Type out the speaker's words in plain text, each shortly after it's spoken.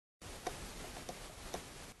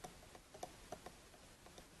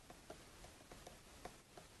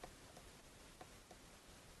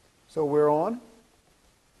So we're on.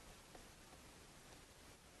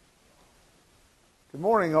 Good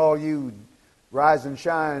morning, all you rise and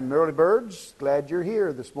shine early birds. Glad you're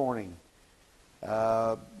here this morning. We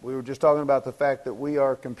were just talking about the fact that we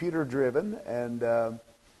are computer driven, and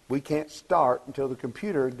we can't start until the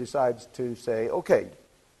computer decides to say, okay,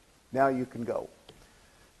 now you can go.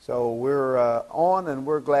 So we're on, and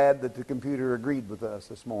we're glad that the computer agreed with us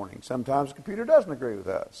this morning. Sometimes the computer doesn't agree with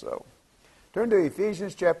us. So turn to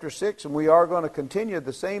Ephesians chapter 6, and we are going to continue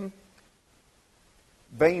the same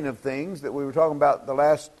vein of things that we were talking about the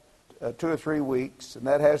last 2 or 3 weeks, and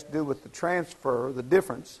that has to do with the transfer, the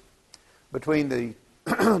difference between the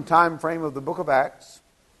time frame of the book of Acts,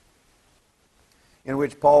 in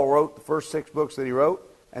which Paul wrote the first 6 books that he wrote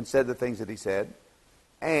and said the things that he said,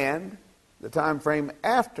 and the time frame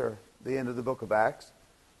after the end of the book of Acts,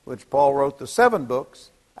 which Paul wrote the 7 books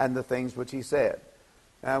and the things which he said.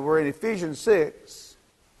 Now we're in Ephesians 6,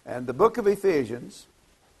 and the book of Ephesians,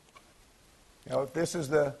 this is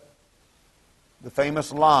the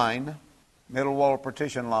famous line, middle wall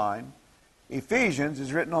partition line. Ephesians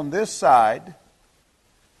is written on this side,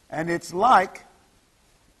 and it's like,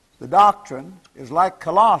 the doctrine is like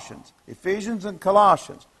Colossians. Ephesians and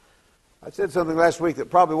Colossians. I said something last week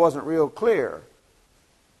that probably wasn't real clear.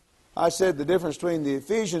 I said the difference between the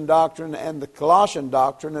Ephesian doctrine and the Colossian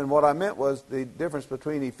doctrine, and what I meant was the difference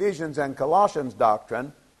between Ephesians and Colossians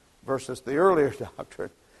doctrine versus the earlier doctrine.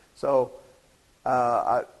 So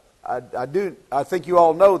I think you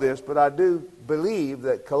all know this, but I do believe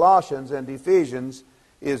that Colossians and Ephesians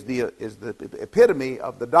is the epitome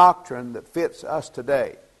of the doctrine that fits us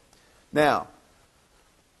today. Now,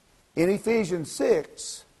 in Ephesians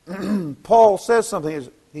 6, Paul says something.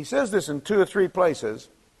 He says this in 2 or 3 places.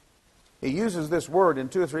 He uses this word in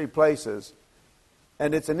 2 or 3 places,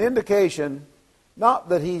 and it's an indication not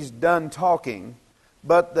that he's done talking,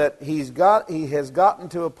 but that he has gotten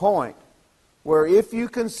to a point where if you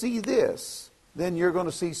can see this, then you're going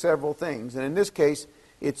to see several things. And in this case,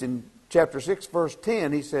 it's in chapter 6, verse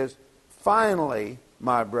 10. He says, "Finally,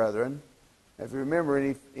 my brethren," if you remember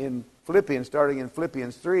in Philippians, starting in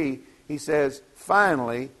Philippians 3, he says,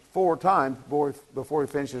 "finally," 4 times before he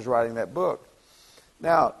finishes writing that book.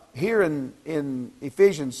 Now, here in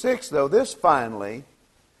Ephesians 6, though, this "finally"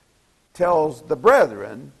 tells the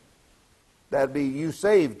brethren, that'd be you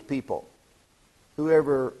saved people.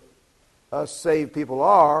 Whoever us saved people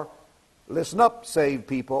are, listen up, saved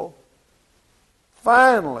people.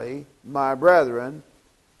 "Finally, my brethren,"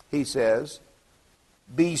 he says,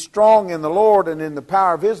 "be strong in the Lord and in the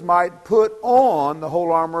power of His might, put on the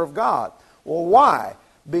whole armor of God." Well, why?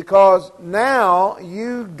 Because now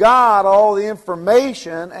you got all the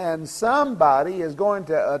information and somebody is going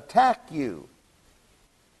to attack you.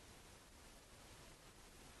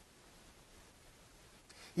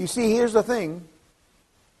 You see, here's the thing.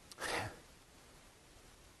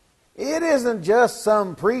 It isn't just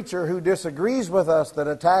some preacher who disagrees with us that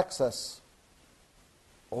attacks us.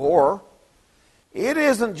 Or it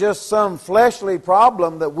isn't just some fleshly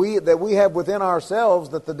problem that we have within ourselves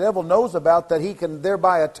that the devil knows about that he can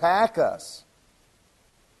thereby attack us.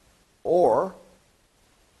 Or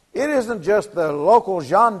it isn't just the local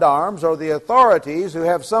gendarmes or the authorities who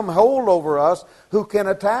have some hold over us who can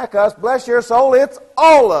attack us. Bless your soul, it's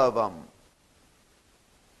all of them.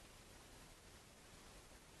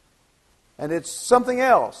 And it's something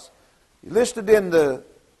else. Listed in the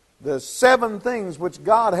 7 things which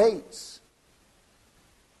God hates.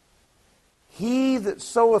 "He that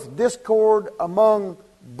soweth discord among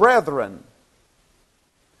brethren."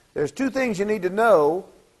 There's 2 things you need to know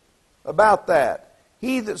about that.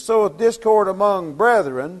 He that soweth discord among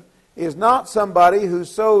brethren is not somebody who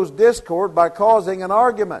sows discord by causing an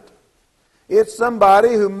argument. It's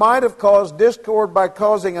somebody who might have caused discord by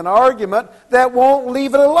causing an argument that won't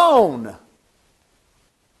leave it alone.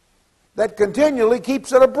 That continually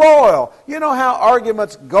keeps it a broil. You know how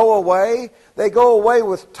arguments go away? They go away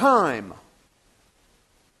with time.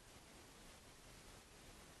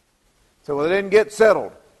 So they didn't get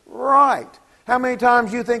settled. Right. How many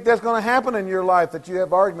times do you think that's going to happen in your life, that you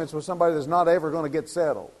have arguments with somebody that's not ever going to get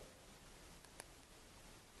settled?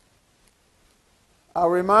 I'll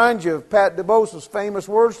remind you of Pat DeBose's famous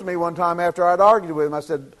words to me one time after I'd argued with him. I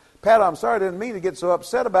said, "Pat, I'm sorry, I didn't mean to get so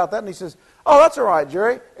upset about that." And he says, "Oh, that's all right,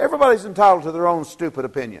 Jerry. Everybody's entitled to their own stupid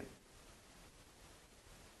opinion."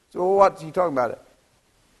 So what are you talking about?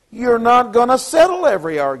 You're not going to settle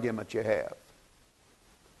every argument you have.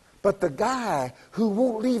 But the guy who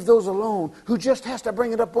won't leave those alone, who just has to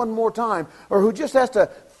bring it up one more time, or who just has to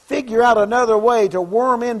figure out another way to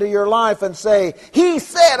worm into your life and say, "He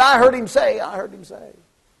said, I heard him say, I heard him say."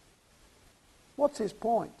 What's his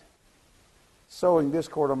point? Sowing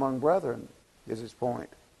discord among brethren is his point.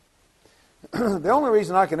 The only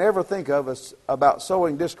reason I can ever think of is about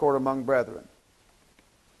sowing discord among brethren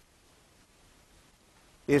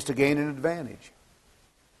is to gain an advantage.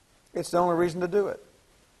 It's the only reason to do it.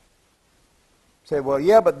 Say, well,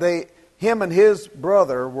 yeah, but him and his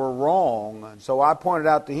brother were wrong, and so I pointed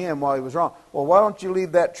out to him while he was wrong. Well, why don't you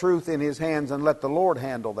leave that truth in his hands and let the Lord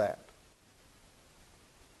handle that?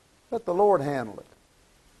 Let the Lord handle it.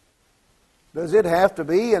 Does it have to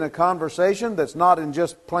be in a conversation that's not in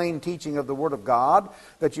just plain teaching of the Word of God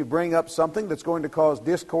that you bring up something that's going to cause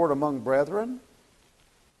discord among brethren?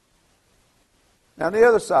 Now, the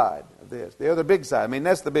other side of this, the other big side, I mean,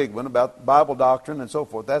 that's the big one about Bible doctrine and so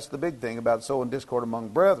forth. That's the big thing about sowing discord among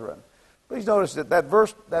brethren. Please notice that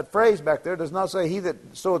that phrase back there does not say, he that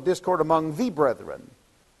soweth discord among the brethren.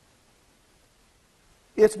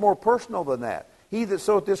 It's more personal than that. He that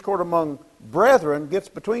soweth discord among brethren gets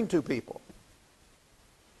between two people.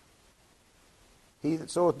 He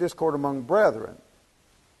that soweth discord among brethren.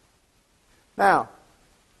 Now,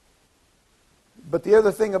 but the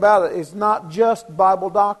other thing about it is not just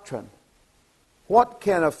Bible doctrine. What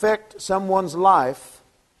can affect someone's life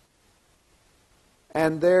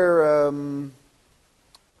and their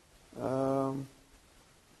I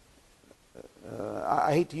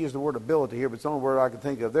hate to use the word ability here, but it's the only word I can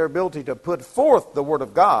think of. Their ability to put forth the Word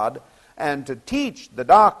of God and to teach the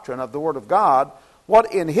doctrine of the Word of God.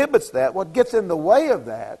 What inhibits that, what gets in the way of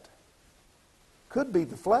that, could be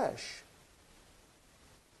the flesh.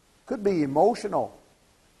 Could be emotional.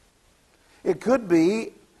 It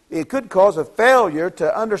could cause a failure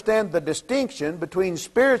to understand the distinction between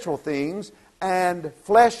spiritual things and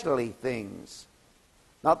fleshly things.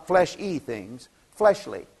 Not flesh-y things,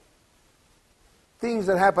 fleshly. Things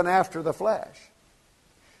that happen after the flesh.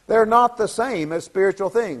 They're not the same as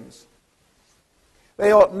spiritual things.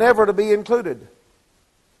 They ought never to be included.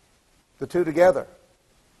 The two together.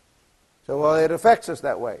 So, well, it affects us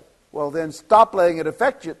that way. Well, then stop letting it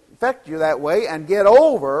affect you that way and get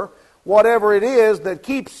over whatever it is that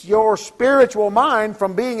keeps your spiritual mind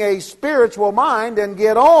from being a spiritual mind and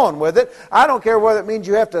get on with it. I don't care whether it means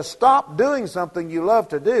you have to stop doing something you love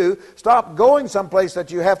to do, stop going someplace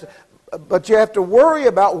that you have to, but you have to worry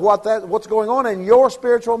about what's going on in your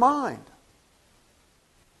spiritual mind.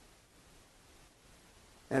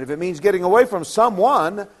 And if it means getting away from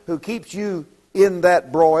someone who keeps you in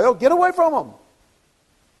that broil, get away from them.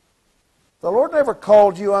 The Lord never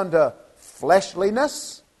called you unto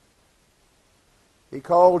fleshliness. He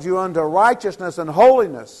called you unto righteousness and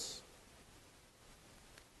holiness.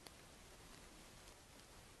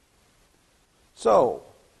 So,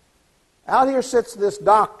 out here sits this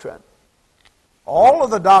doctrine. All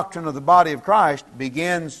of the doctrine of the body of Christ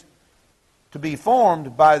begins to be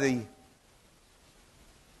formed by the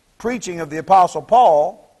preaching of the Apostle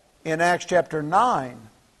Paul in Acts chapter 9.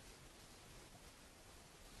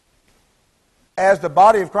 As the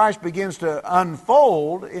body of Christ begins to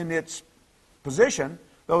unfold in its position,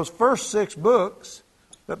 those first 6 books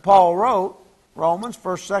that Paul wrote, Romans,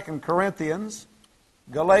 1st, 2nd Corinthians,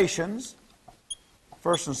 Galatians,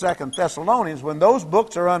 1st and 2nd Thessalonians, when those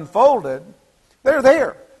books are unfolded, they're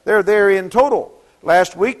there. They're there in total.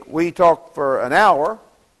 Last week we talked for an hour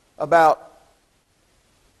about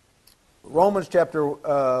Romans chapter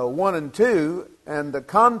 1 and 2 and the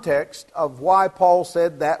context of why Paul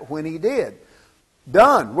said that when he did.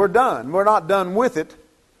 Done. We're done. We're not done with it,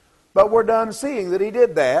 but we're done seeing that he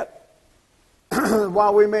did that.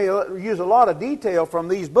 While we may use a lot of detail from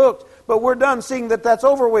these books, but we're done seeing that that's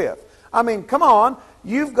over with. I mean, come on.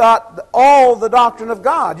 You've got all the doctrine of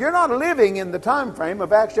God. You're not living in the time frame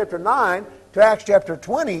of Acts chapter 9 to Acts chapter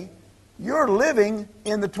 20. You're living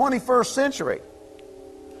in the 21st century.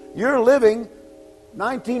 You're living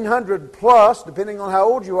 1900 plus, depending on how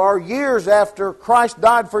old you are, years after Christ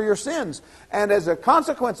died for your sins. And as a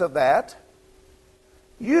consequence of that,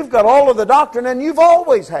 you've got all of the doctrine and you've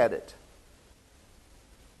always had it.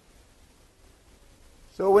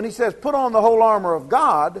 So when he says put on the whole armor of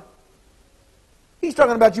God, he's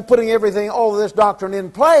talking about you putting everything, all of this doctrine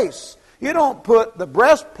in place. You don't put the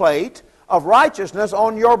breastplate of righteousness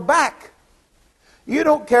on your back. You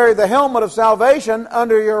don't carry the helmet of salvation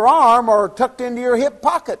under your arm or tucked into your hip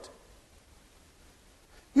pocket.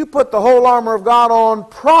 You put the whole armor of God on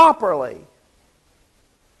properly.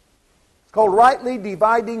 It's called rightly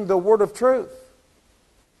dividing the word of truth.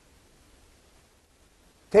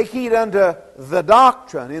 Take heed unto the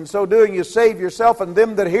doctrine. In so doing you save yourself and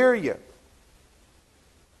them that hear you.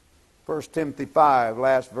 1 Timothy 5,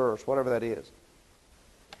 last verse, whatever that is.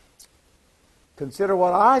 Consider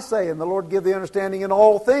what I say, and the Lord give thee understanding in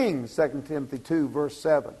all things. 2 Timothy 2, verse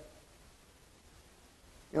 7.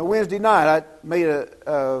 Wednesday night I made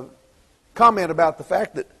a comment about the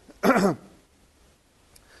fact that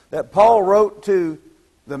that Paul wrote to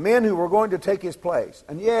the men who were going to take his place.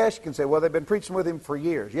 And yes, you can say, well, they've been preaching with him for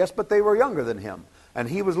years. Yes, but they were younger than him, and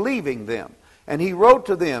he was leaving them. And he wrote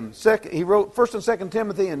to them, he wrote 1 and 2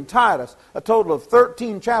 Timothy and Titus, a total of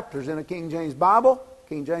 13 chapters in a King James Bible.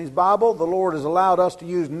 King James Bible, the Lord has allowed us to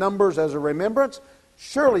use numbers as a remembrance.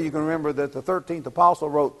 Surely you can remember that the 13th apostle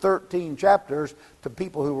wrote 13 chapters to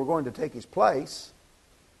people who were going to take his place.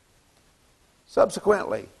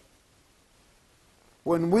 Subsequently,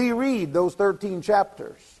 when we read those 13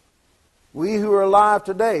 chapters, we who are alive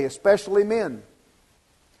today, especially men,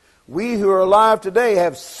 we who are alive today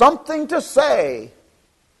have something to say.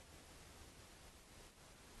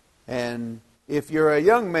 And if you're a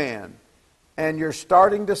young man and you're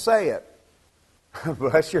starting to say it,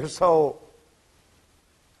 bless your soul,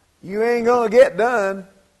 you ain't going to get done.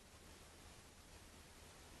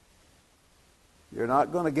 You're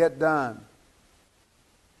not going to get done.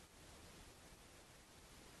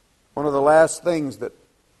 One of the last things that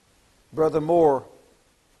Brother Moore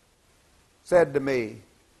said to me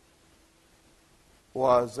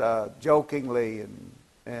was jokingly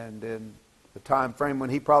and in the time frame when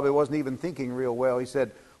he probably wasn't even thinking real well. He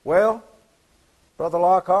said, well, Brother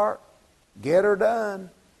Lockhart, get her done.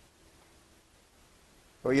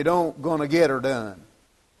 Or you don't going to get her done.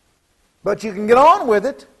 But you can get on with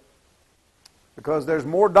it because there's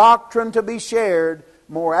more doctrine to be shared,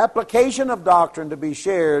 more application of doctrine to be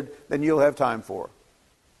shared than you'll have time for.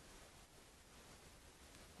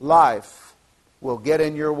 Life will get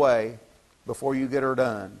in your way before you get her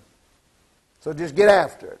done. So just get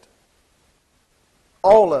after it.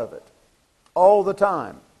 All of it. All the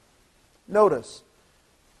time. Notice,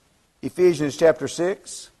 Ephesians chapter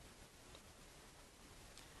 6.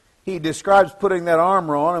 He describes putting that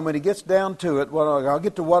armor on, and when he gets down to it, well, I'll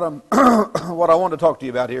get to what what I want to talk to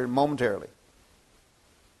you about here momentarily.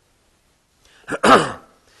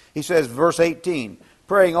 He says, verse 18,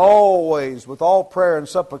 praying always with all prayer and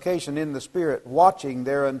supplication in the Spirit, watching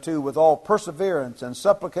thereunto with all perseverance and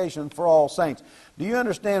supplication for all saints. Do you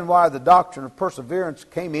understand why the doctrine of perseverance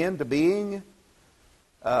came into being?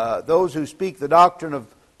 Those who speak the doctrine of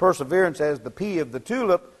perseverance as the P of the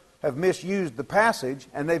tulip have misused the passage,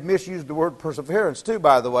 and they've misused the word perseverance too,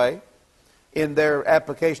 by the way, in their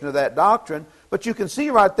application of that doctrine. But you can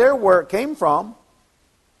see right there where it came from.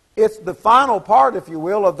 It's the final part, if you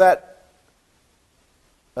will, of that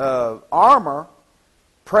armor,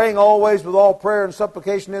 praying always with all prayer and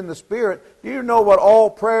supplication in the Spirit. Do you know what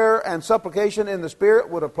all prayer and supplication in the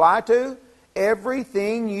Spirit would apply to?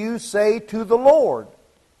 Everything you say to the Lord,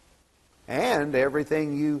 and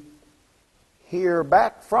everything you hear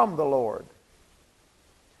back from the Lord.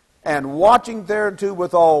 And watching thereunto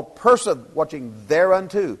with all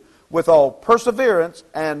perseverance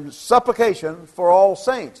and supplication for all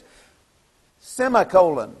saints.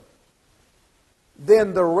 Semicolon.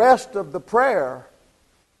 Then the rest of the prayer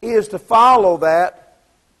is to follow that,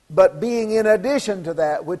 but being in addition to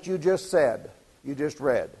that which you just said, you just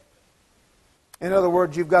read. In other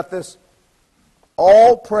words, you've got this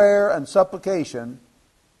all prayer and supplication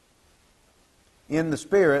in the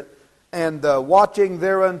Spirit, and watching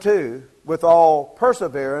thereunto with all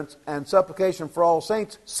perseverance and supplication for all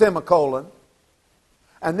saints, semicolon.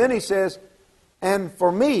 And then he says, and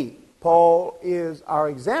for me, Paul is our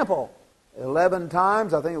example. 11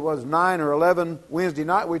 times, I think it was 9 or 11 Wednesday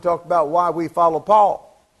night, we talked about why we follow Paul.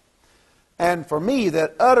 And for me,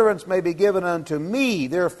 that utterance may be given unto me.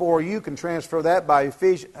 Therefore, you can transfer that by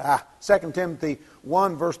 2 Timothy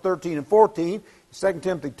 1, verse 13 and 14, 2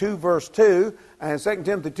 Timothy 2, verse 2, and 2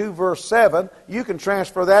 Timothy 2, verse 7. You can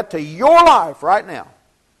transfer that to your life right now.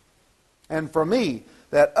 And for me,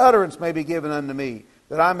 that utterance may be given unto me,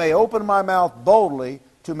 that I may open my mouth boldly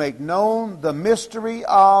to make known the mystery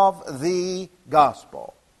of the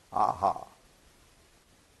gospel. Aha.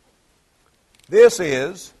 This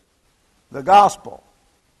is the gospel,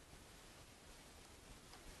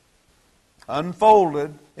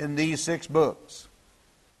 unfolded in these 6 books.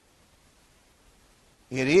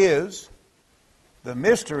 It is the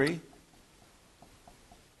mystery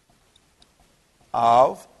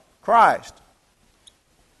of Christ.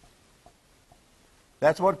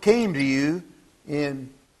 That's what came to you in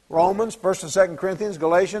Romans, 1st and 2nd Corinthians,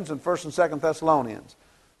 Galatians, and 1st and 2nd Thessalonians.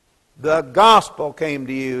 The gospel came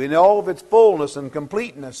to you in all of its fullness and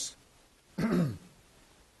completeness.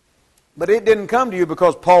 But it didn't come to you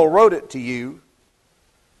because Paul wrote it to you.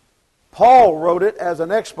 Paul wrote it as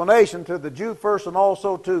an explanation to the Jew first and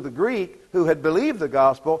also to the Greek who had believed the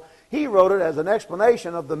gospel. He wrote it as an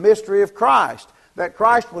explanation of the mystery of Christ. that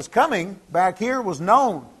Christ was coming back here was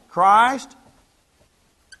known. Christ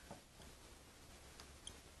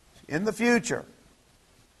in the future.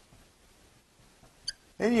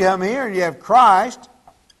 Then you come here and you have Christ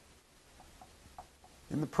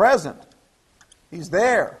in the present. He's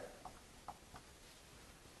there.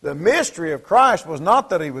 The mystery of Christ was not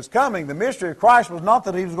that He was coming. The mystery of Christ was not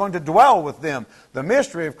that He was going to dwell with them. The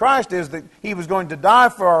mystery of Christ is that He was going to die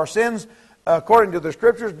for our sins according to the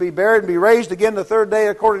Scriptures, be buried and be raised again the third day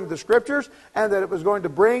according to the Scriptures, and that it was going to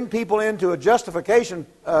bring people into a justification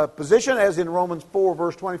position, as in Romans 4,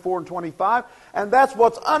 verse 24 and 25. And that's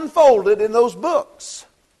what's unfolded in those books.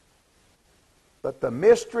 But the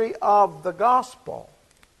mystery of the gospel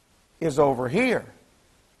is over here.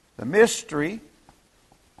 The mystery,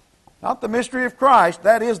 not the mystery of Christ,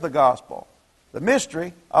 that is the gospel. The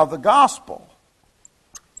mystery of the gospel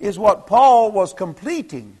is what Paul was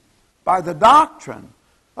completing by the doctrine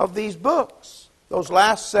of these books, those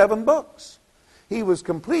last 7 books. He was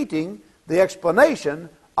completing the explanation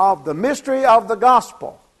of the mystery of the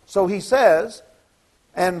gospel. So he says,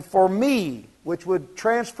 and for me, which would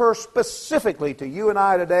transfer specifically to you and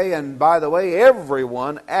I today, and by the way,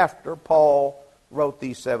 everyone after Paul wrote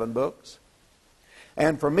these 7 books.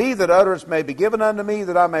 And for me that utterance may be given unto me,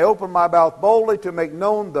 that I may open my mouth boldly to make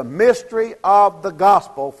known the mystery of the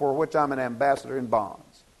gospel, for which I'm an ambassador in bonds.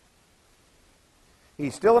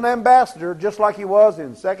 He's still an ambassador, just like he was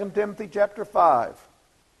in 2 Timothy chapter 5.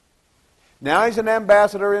 Now he's an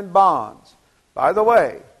ambassador in bonds. By the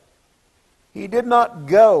way, he did not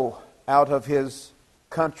go out of his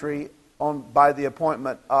country by the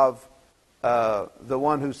appointment of the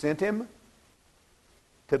one who sent him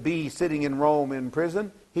to be sitting in Rome in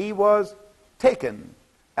prison. He was taken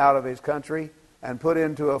out of his country and put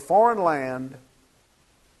into a foreign land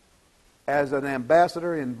as an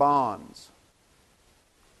ambassador in bonds.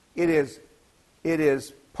 It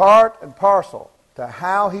is part and parcel to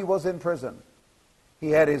how he was in prison.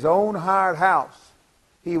 He had his own hired house.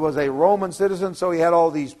 He was a Roman citizen, so he had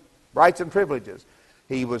all these rights and privileges.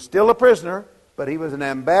 He was still a prisoner, but he was an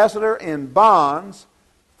ambassador in bonds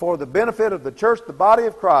for the benefit of the church, the body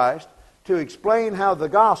of Christ, to explain how the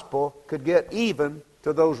gospel could get even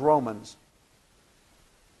to those Romans.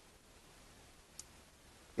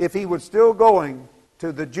 If he was still going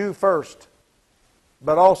to the Jew first,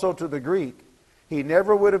 but also to the Greek, he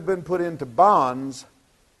never would have been put into bonds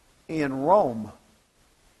in Rome.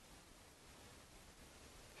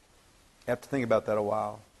 You have to think about that a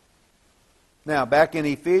while. Now, back in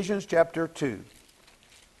Ephesians chapter 2.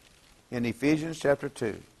 In Ephesians chapter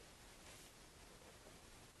 2.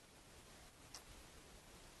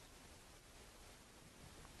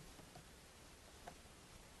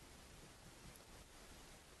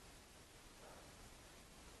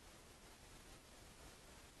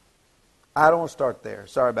 I don't want to start there.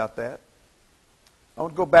 Sorry about that. I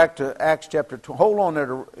want to go back to Acts chapter 20. Hold on there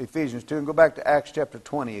to Ephesians 2 and go back to Acts chapter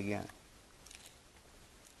 20 again.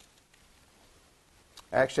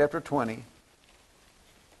 Acts chapter 20.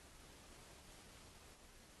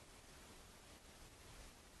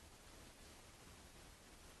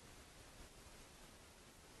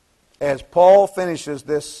 As Paul finishes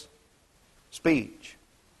this speech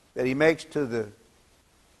that he makes to the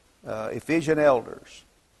Ephesian elders,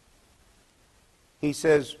 he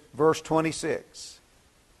says, verse 26.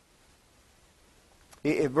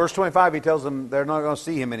 In verse 25, he tells them they're not going to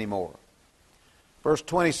see him anymore. Verse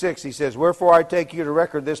 26, he says, wherefore I take you to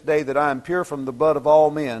record this day that I am pure from the blood of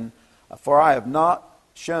all men, for I have not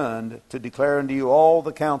shunned to declare unto you all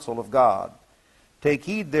the counsel of God. Take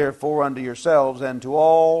heed therefore unto yourselves and to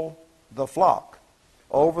all the flock,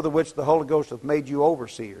 over the which the Holy Ghost hath made you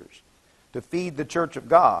overseers, to feed the church of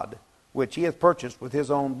God, which he hath purchased with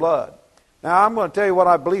his own blood. Now, I'm going to tell you what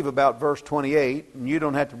I believe about verse 28, and you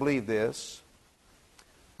don't have to believe this.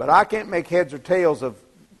 But I can't make heads or tails of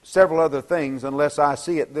several other things unless I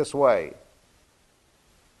see it this way.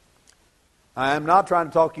 I am not trying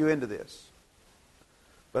to talk you into this.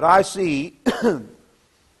 But I see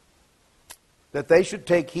that they should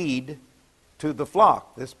take heed to the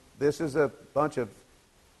flock. This is a bunch of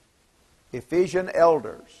Ephesian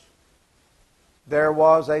elders. There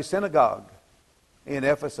was a synagogue in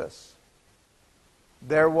Ephesus.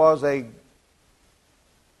 There was in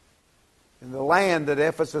the land that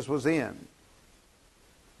Ephesus was in,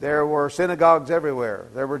 there were synagogues everywhere.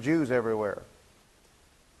 There were Jews everywhere.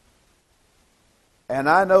 And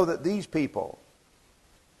I know that these people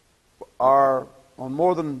are on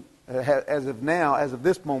more than, as of now, as of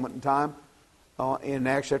this moment in time, in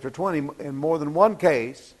Acts chapter 20, in more than one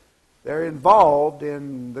case, they're involved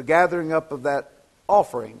in the gathering up of that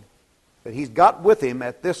offering that he's got with him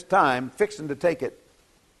at this time, fixing to take it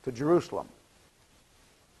to Jerusalem.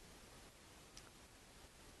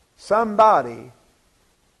 Somebody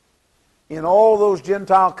in all those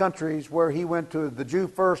Gentile countries where he went to the Jew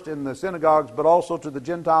first in the synagogues, but also to the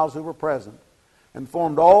Gentiles who were present, and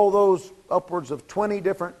formed all those upwards of 20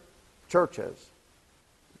 different churches,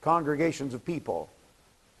 congregations of people.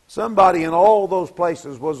 Somebody in all those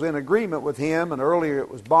places was in agreement with him, and earlier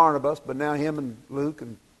it was Barnabas, but now him and Luke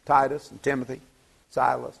and Titus and Timothy,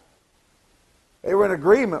 Silas. They were in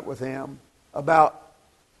agreement with him about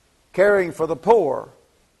caring for the poor,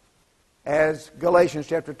 as Galatians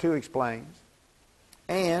chapter 2 explains,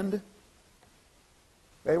 and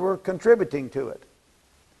they were contributing to it.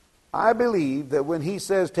 I believe that when he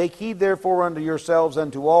says, "Take heed therefore unto yourselves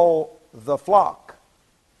and to all the flock,"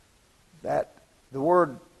 that the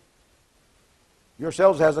word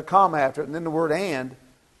yourselves has a comma after it, and then the word "and,"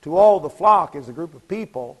 to all the flock is a group of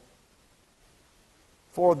people,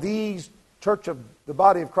 for these church of the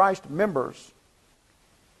body of Christ members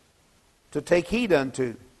to take heed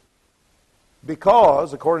unto.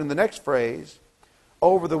 Because, according to the next phrase,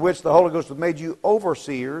 over the which the Holy Ghost hath made you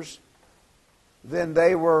overseers, then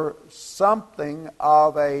they were something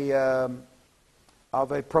of a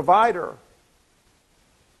provider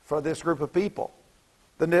for this group of people.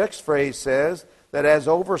 The next phrase says that as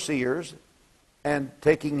overseers and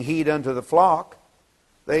taking heed unto the flock,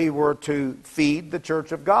 they were to feed the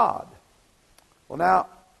church of God. Well, now,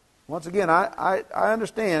 once again, I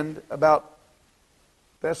understand about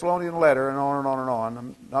Thessalonian letter and on and on and on.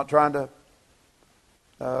 I'm not trying to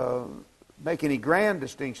make any grand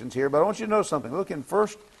distinctions here, but I want you to know something. Look in 1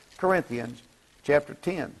 Corinthians chapter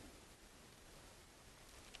 10.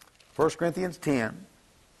 1 Corinthians 10.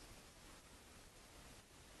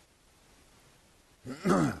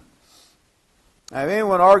 Now, if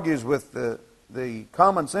anyone argues with the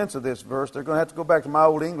common sense of this verse, they're going to have to go back to my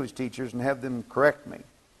old English teachers and have them correct me.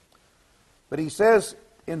 But he says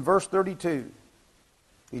in verse 32,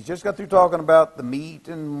 he's just got through talking about the meat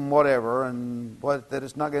and whatever, and that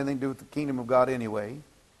it's not got anything to do with the kingdom of God anyway.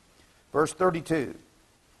 Verse 32.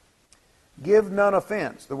 Give none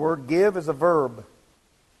offense. The word give is a verb.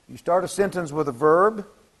 You start a sentence with a verb,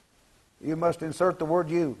 you must insert the word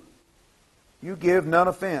you. You give none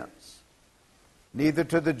offense. Neither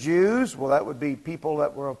to the Jews, well, that would be people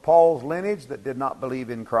that were of Paul's lineage that did not believe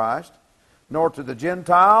in Christ, nor to the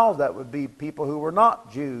Gentiles, that would be people who were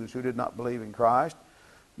not Jews who did not believe in Christ,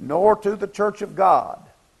 nor to the church of God.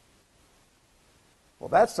 Well,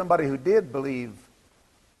 that's somebody who did believe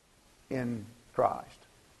in Christ.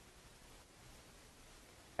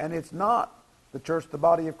 And it's not the church, the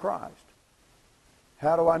body of Christ.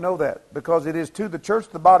 How do I know that? Because it is to the church,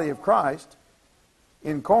 the body of Christ,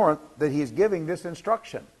 in Corinth, that he is giving this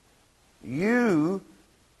instruction. You,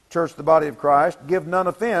 church, the body of Christ, give none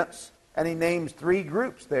offense, and he names 3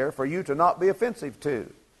 groups there for you to not be offensive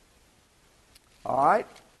to. All right?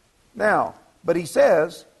 Now, but he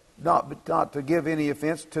says not to give any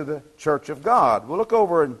offense to the church of God. We'll look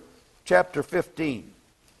over in chapter 15.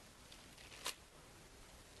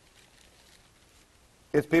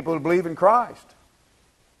 It's people who believe in Christ.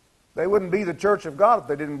 They wouldn't be the church of God if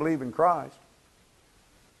they didn't believe in Christ.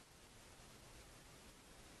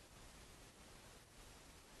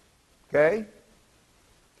 Okay?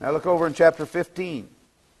 Now look over in chapter 15.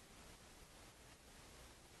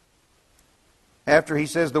 After he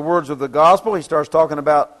says the words of the gospel, he starts talking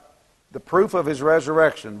about the proof of his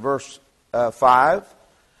resurrection. Verse 5.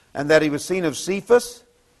 And that he was seen of Cephas,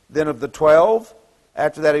 then of the 12.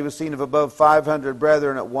 After that he was seen of above 500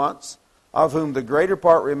 brethren at once, of whom the greater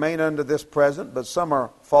part remain unto this present, but some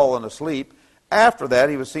are fallen asleep. After that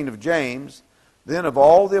he was seen of James, then of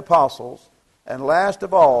all the apostles, and last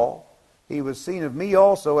of all he was seen of me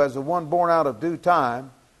also as the one born out of due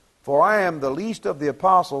time. For I am the least of the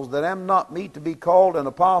apostles, that am not meet to be called an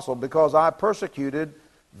apostle, because I persecuted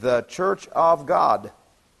the church of God.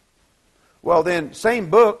 Well then, same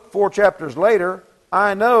book, 4 chapters later,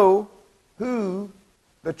 I know who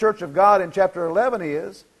the church of God in chapter 11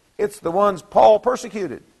 is. It's the ones Paul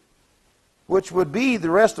persecuted, which would be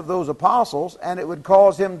the rest of those apostles, and it would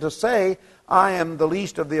cause him to say, I am the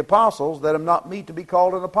least of the apostles, that am not meet to be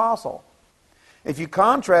called an apostle. If you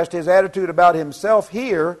contrast his attitude about himself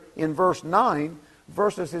here in verse 9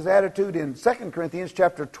 versus his attitude in 2 Corinthians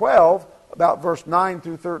chapter 12 about verse 9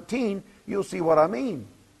 through 13, you'll see what I mean.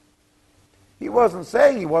 He wasn't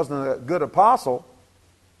saying he wasn't a good apostle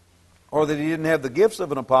or that he didn't have the gifts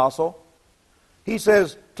of an apostle. He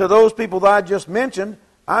says, to those people that I just mentioned,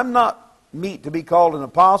 I'm not meet to be called an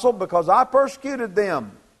apostle because I persecuted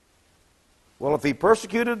them. Well, if he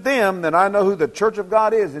persecuted them, then I know who the church of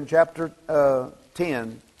God is in chapter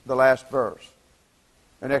 10, the last verse.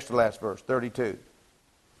 Or next to the last verse, 32.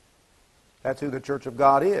 That's who the church of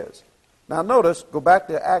God is. Now notice, go back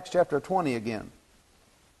to Acts chapter 20 again.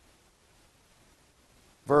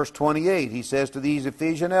 Verse 28, he says to these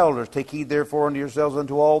Ephesian elders, take heed therefore unto yourselves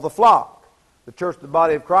unto all the flock. The church, the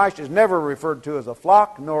body of Christ, is never referred to as a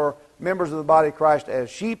flock, nor members of the body of Christ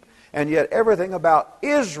as sheep, and yet everything about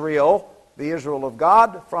Israel, the Israel of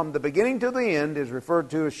God, from the beginning to the end, is referred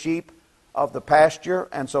to as sheep of the pasture,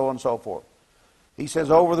 and so on and so forth. He says,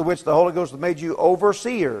 over the which the Holy Ghost has made you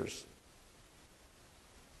overseers.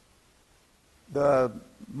 The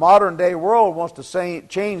modern day world wants to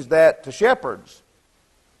change that to shepherds.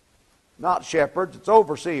 Not shepherds, it's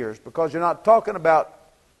overseers, because you're not talking about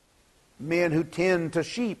men who tend to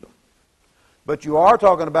sheep, but you are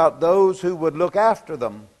talking about those who would look after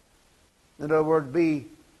them. In other words, be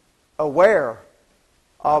aware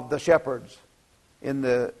of the shepherds in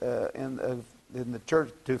the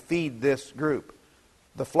church, to feed this group,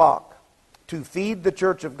 the flock, to feed the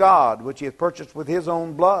church of God, which he hath purchased with his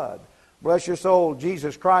own blood. Bless your soul,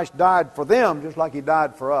 Jesus Christ died for them just like he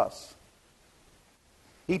died for us.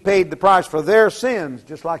 He paid the price for their sins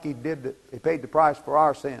just like he paid the price for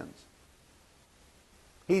our sins.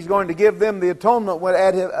 He's going to give them the atonement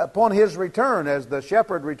upon his return as the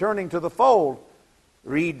shepherd returning to the fold.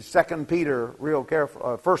 Read 2 Peter real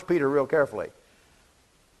careful, 1 Peter real carefully.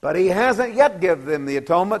 But he hasn't yet given them the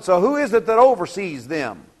atonement, so who is it that oversees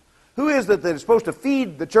them? Who is it that is supposed to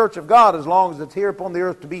feed the church of God as long as it's here upon the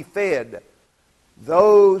earth to be fed?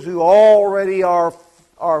 Those who already are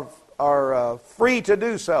free to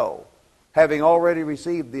do so, having already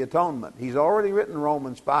received the atonement. He's already written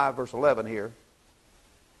Romans 5 verse 11 here.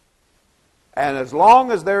 And as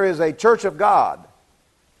long as there is a church of God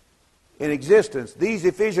in existence, these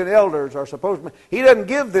Ephesian elders are supposed to... He doesn't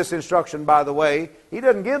give this instruction, by the way. He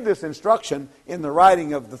doesn't give this instruction in the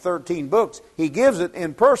writing of the 13 books. He gives it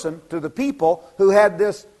in person to the people who had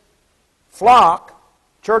this flock,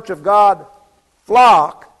 church of God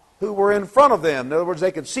flock, who were in front of them. In other words,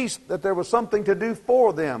 they could see that there was something to do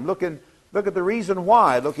for them. Look at the reason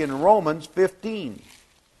why. Look in Romans 15.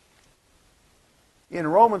 In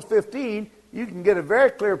Romans 15, you can get a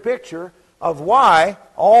very clear picture of why,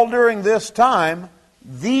 all during this time,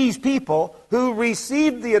 these people who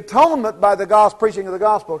received the atonement by the preaching of the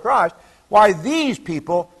gospel of Christ, why these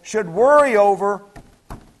people should worry over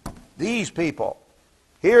these people.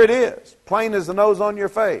 Here it is, plain as the nose on your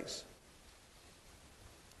face.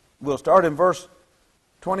 We'll start in verse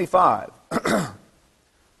 25.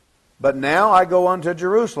 But now I go unto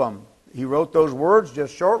Jerusalem. He wrote those words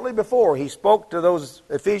just shortly before he spoke to those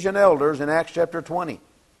Ephesian elders in Acts chapter 20.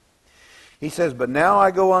 He says, but now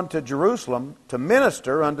I go unto Jerusalem to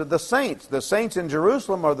minister unto the saints. The saints in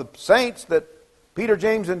Jerusalem are the saints that Peter,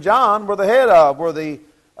 James, and John were the head of, were the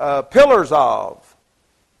pillars of.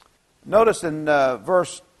 Notice in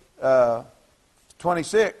verse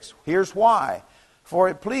 26, here's why. For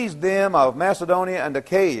it pleased them of Macedonia and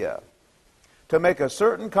Achaia to make a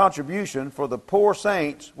certain contribution for the poor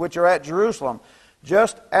saints which are at Jerusalem.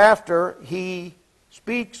 Just after he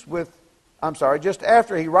writes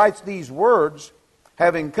these words,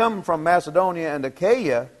 having come from Macedonia and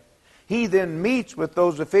Achaia, he then meets with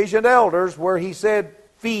those Ephesian elders where he said,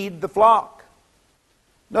 feed the flock.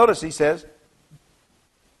 Notice he says,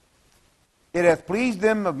 it hath pleased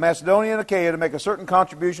them of Macedonia and Achaia to make a certain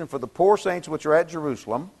contribution for the poor saints which are at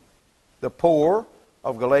Jerusalem, the poor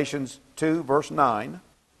of Galatians 2, verse 9,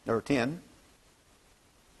 or 10.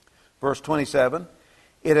 Verse 27,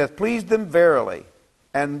 it hath pleased them verily,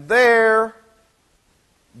 and their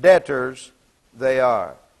debtors they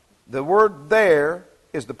are. The word there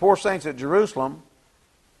is the poor saints at Jerusalem.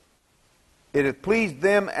 It hath pleased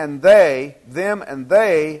them and they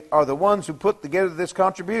are the ones who put together this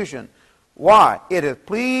contribution. Why? It hath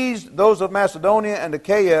pleased those of Macedonia and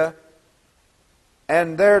Achaia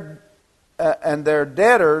and their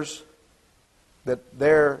debtors, that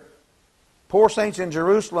their poor saints in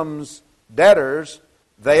Jerusalem's debtors,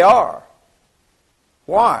 they are.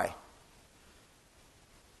 Why?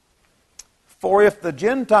 For if the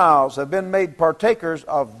Gentiles have been made partakers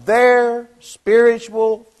of their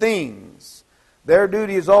spiritual things, their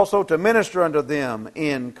duty is also to minister unto them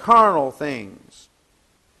in carnal things.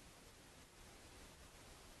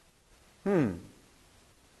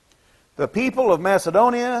 The people of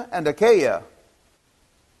Macedonia and Achaia,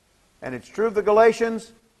 and it's true of the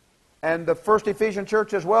Galatians and the first Ephesian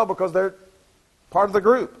church as well, because they're part of the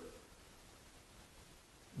group.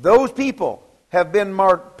 Those people have been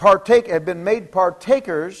made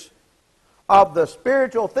partakers of the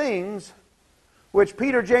spiritual things which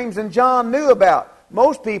Peter, James, and John knew about.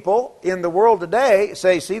 Most people in the world today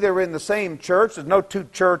say, see, they were in the same church. There's no two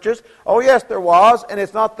churches. Oh, yes, there was. And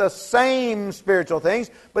it's not the same spiritual things,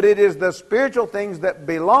 but it is the spiritual things that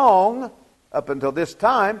belong, up until this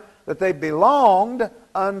time, that they belonged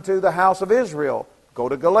unto the house of Israel. Go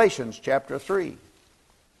to Galatians chapter 3.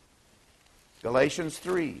 Galatians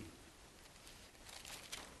 3.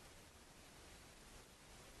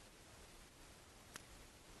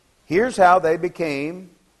 Here's how they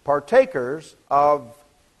became partakers of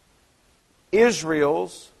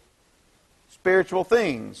Israel's spiritual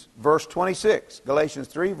things. Verse 26. Galatians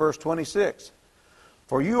 3, verse 26.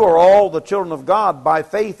 For you are all the children of God by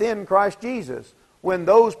faith in Christ Jesus. When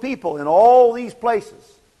those people in all these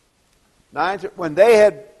places, when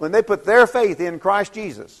they put their faith in Christ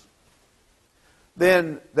Jesus,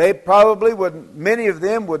 then they probably would, many of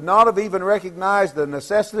them would not have even recognized the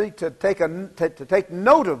necessity to take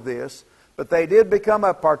note of this, but they did become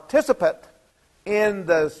a participant in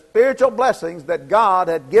the spiritual blessings that God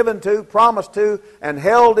had given to, promised to, and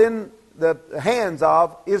held in the hands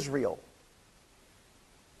of Israel.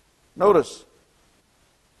 Notice,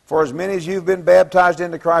 for as many as you've been baptized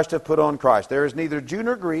into Christ have put on Christ. There is neither Jew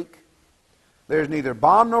nor Greek, there is neither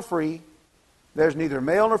bond nor free, there is neither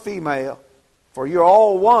male nor female, for you're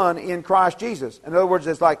all one in Christ Jesus. In other words,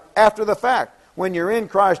 it's like after the fact. When you're in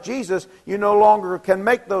Christ Jesus, you no longer can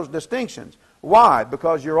make those distinctions. Why?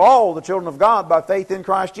 Because you're all the children of God by faith in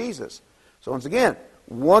Christ Jesus. So once again,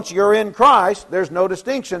 once you're in Christ, there's no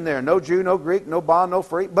distinction there. No Jew, no Greek, no bond, no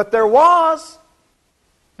free. But there was,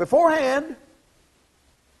 beforehand,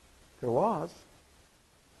 there was.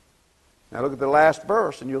 Now look at the last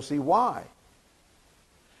verse and you'll see why.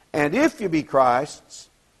 And if you be Christ's,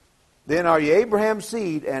 then are ye Abraham's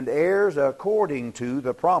seed and heirs according to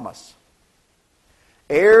the promise.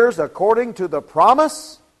 Heirs according to the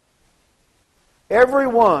promise.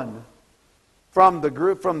 Everyone from the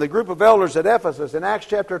group of elders at Ephesus in Acts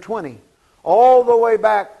chapter 20, all the way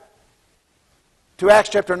back to Acts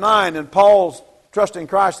chapter 9 and Paul's trusting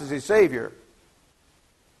Christ as his Savior,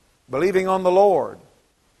 believing on the Lord,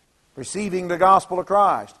 receiving the gospel of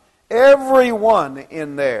Christ. Everyone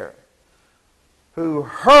in there who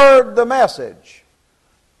heard the message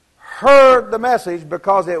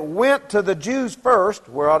because it went to the Jews first,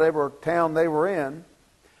 wherever town they were in,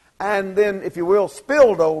 and then, if you will,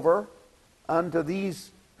 spilled over unto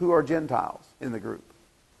these who are Gentiles in the group.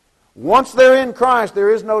 Once they're in Christ,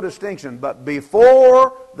 there is no distinction. But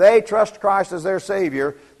before they trust Christ as their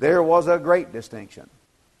Savior, there was a great distinction.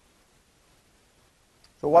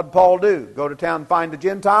 So what did Paul do? Go to town and find the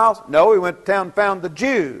Gentiles? No, he went to town and found the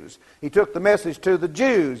Jews. He took the message to the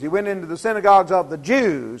Jews. He went into the synagogues of the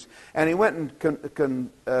Jews. And he went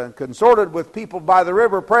and consorted with people by the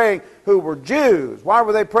river praying who were Jews. Why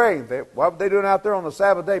were they praying? What were they doing out there on the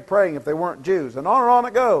Sabbath day praying if they weren't Jews? And on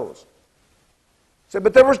it goes. Said,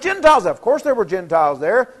 but there was Gentiles there. Of course there were Gentiles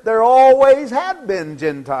there. There always had been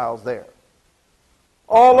Gentiles there.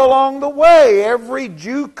 All along the way, every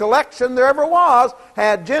Jew collection there ever was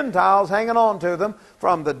had Gentiles hanging on to them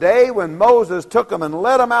from the day when Moses took them and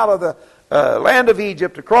led them out of the land of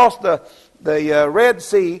Egypt across the Red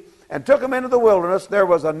Sea and took them into the wilderness. There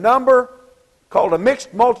was a number called a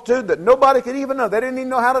mixed multitude that nobody could even know. They didn't even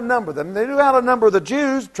know how to number them. They knew how to number the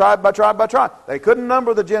Jews tribe by tribe by tribe. They couldn't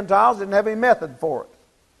number the Gentiles, didn't have any method for it.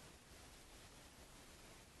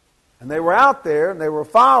 And they were out there, and they were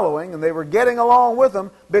following, and they were getting along with them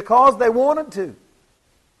because they wanted to.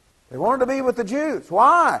 They wanted to be with the Jews.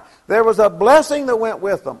 Why? There was a blessing that went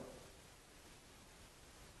with them.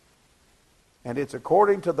 And it's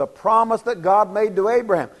according to the promise that God made to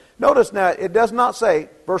Abraham. Notice now, it does not say,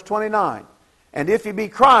 verse 29, and if you be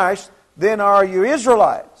Christ, then are you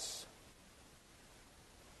Israelites.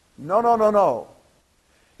 No.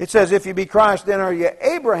 It says, if you be Christ, then are you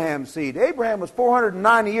Abraham's seed. Abraham was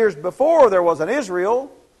 490 years before there was an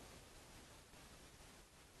Israel.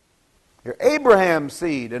 You're Abraham's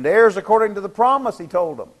seed, and heirs according to the promise, he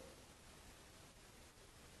told them.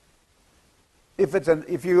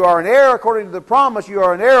 If you are an heir according to the promise, you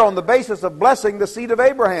are an heir on the basis of blessing the seed of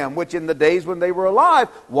Abraham, which in the days when they were alive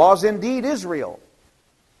was indeed Israel.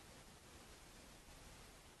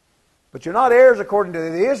 But you're not heirs according to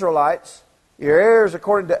the Israelites. You're heirs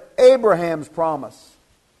according to Abraham's promise.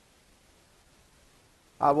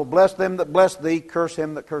 I will bless them that bless thee, curse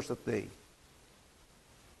him that curseth thee.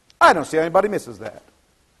 I don't see anybody misses that.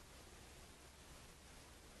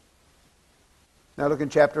 Now look in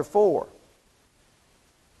chapter 4.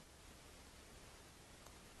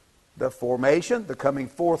 The formation, the coming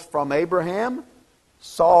forth from Abraham,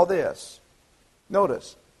 saw this.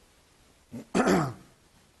 Notice.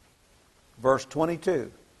 Verse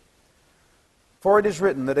 22. For it is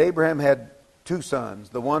written that Abraham had two sons,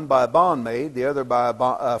 the one by a bondmaid, the other by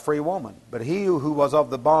a free woman. But he who was of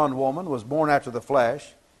the bondwoman was born after the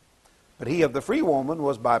flesh, but he of the free woman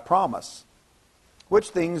was by promise. Which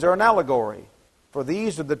things are an allegory? For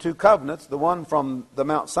these are the two covenants, the one from the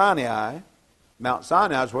Mount Sinai. Mount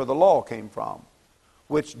Sinai is where the law came from,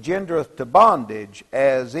 which gendereth to bondage,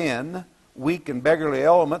 as in weak and beggarly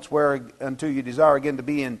elements, whereunto you desire again to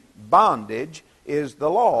be in bondage, is the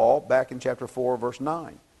law, back in chapter 4, verse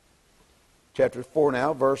 9. Chapter 4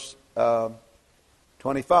 now, verse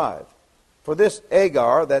 25. For this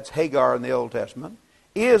Agar, that's Hagar in the Old Testament,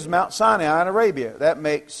 is Mount Sinai in Arabia. That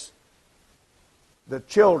makes the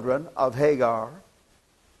children of Hagar,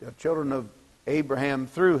 the children of Abraham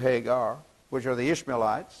through Hagar, which are the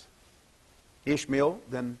Ishmaelites. Ishmael,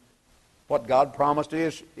 then what God promised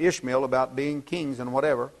to Ishmael about being kings and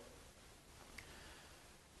whatever.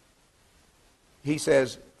 He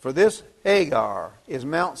says, for this Hagar is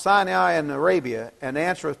Mount Sinai in Arabia, and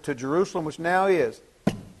answereth to Jerusalem, which now is.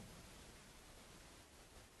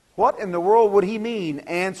 What in the world would he mean,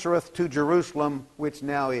 answereth to Jerusalem, which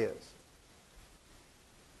now is?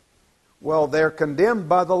 Well, they're condemned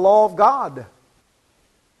by the law of God,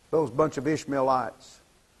 those bunch of Ishmaelites.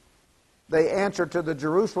 They answer to the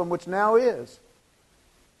Jerusalem which now is.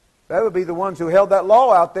 That would be the ones who held that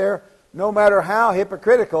law out there, no matter how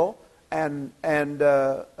hypocritical and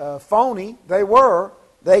phony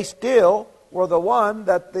they still were the one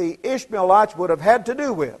that the Ishmaelites would have had to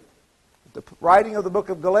do with. The writing of the book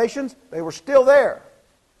of Galatians, they were still there.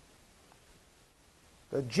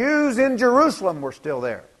 The Jews in Jerusalem were still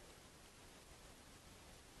there.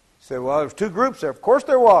 You say, well, there's two groups there. Of course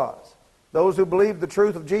there was. Those who believed the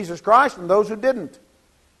truth of Jesus Christ and those who didn't.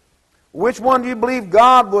 Which one do you believe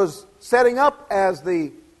God was setting up as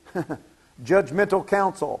the judgmental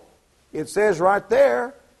council? It says right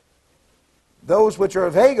there, those which are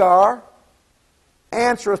of Hagar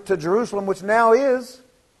answereth to Jerusalem, which now is.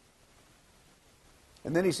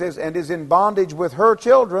 And then he says, and is in bondage with her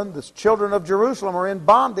children. The children of Jerusalem are in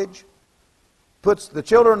bondage. Puts the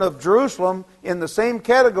children of Jerusalem in the same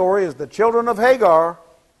category as the children of Hagar.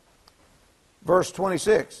 Verse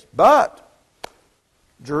 26. But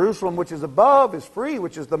Jerusalem which is above is free,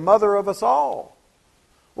 which is the mother of us all.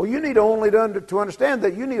 Well, you need only to understand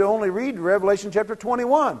that you need to only read Revelation chapter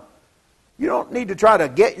 21. You don't need to try to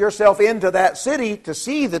get yourself into that city to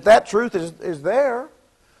see that that truth is there.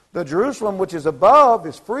 The Jerusalem which is above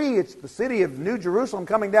is free. It's the city of New Jerusalem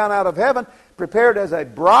coming down out of heaven, prepared as a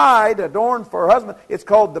bride adorned for her husband. It's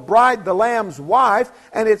called the bride, the Lamb's wife,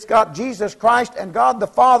 and it's got Jesus Christ and God the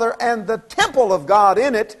Father and the temple of God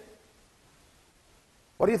in it.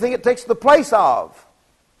 What do you think it takes the place of?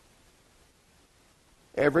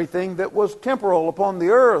 Everything that was temporal upon the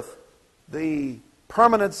earth, the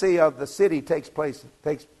permanency of the city takes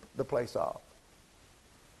the place of.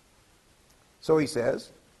 So he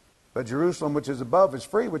says, but Jerusalem which is above is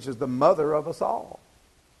free, which is the mother of us all.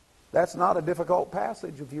 That's not a difficult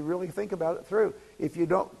passage if you really think about it through. If you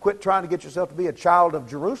don't quit trying to get yourself to be a child of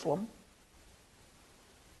Jerusalem.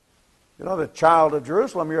 You're not a child of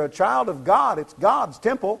Jerusalem, you're a child of God. It's God's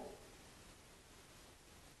temple.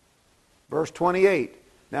 Verse 28.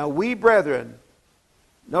 Now we brethren,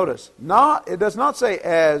 notice, it does not say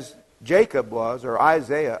as Jacob was, or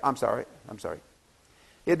Isaiah, I'm sorry.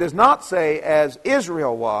 It does not say as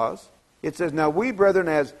Israel was. It says, now we brethren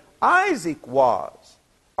as Isaac was,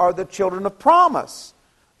 are the children of promise.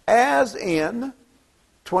 As in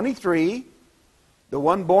 23, the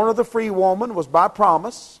one born of the free woman was by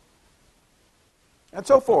promise, and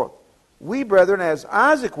so forth. We brethren as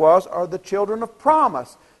Isaac was, are the children of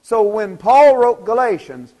promise. So when Paul wrote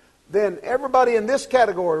Galatians, then everybody in this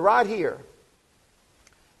category right here,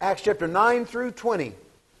 Acts chapter 9 through 20,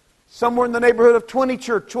 somewhere in the neighborhood of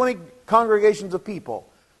 20 congregations of people,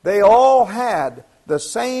 they all had the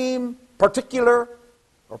same particular,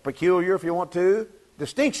 or peculiar if you want to,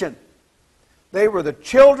 distinction. They were the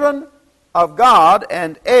children of God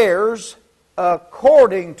and heirs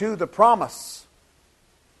according to the promise.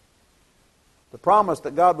 The promise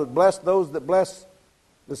that God would bless those that bless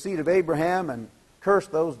the seed of Abraham and curse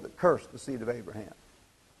those that curse the seed of Abraham.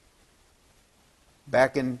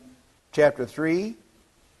 Back in chapter 3,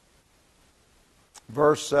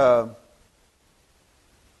 verse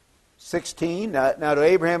 16, now to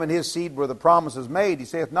Abraham and his seed were the promises made. He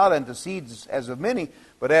saith not unto seeds as of many,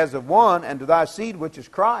 but as of one, and to thy seed which is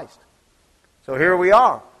Christ. So here we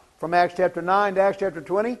are. From Acts chapter 9 to Acts chapter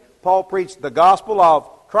 20, Paul preached the gospel of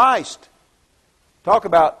Christ. Talk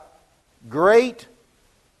about great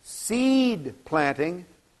seed planting.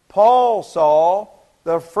 Paul saw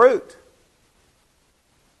the fruit.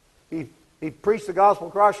 He preached the gospel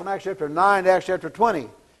of Christ from Acts chapter 9 to Acts chapter 20.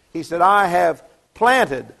 He said, I have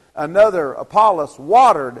planted, another Apollos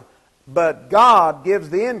watered, but God gives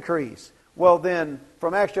the increase. Well then,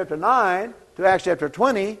 from Acts chapter 9 to Acts chapter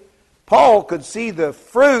 20, Paul could see the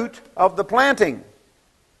fruit of the planting.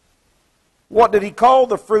 What did he call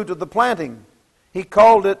the fruit of the planting? He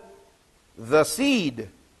called it the seed,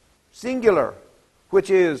 singular, which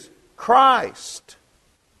is Christ.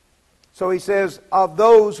 So he says, of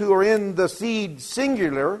those who are in the seed,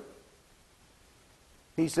 singular,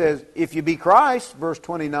 he says, if you be Christ, verse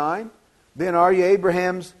 29, then are you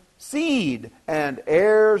Abraham's seed and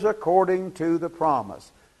heirs according to the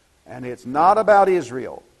promise. And it's not about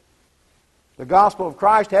Israel. The gospel of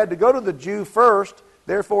Christ had to go to the Jew first,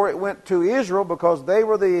 therefore it went to Israel because they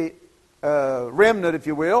were the remnant, if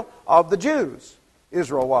you will, of the Jews.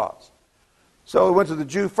 Israel was. So it went to the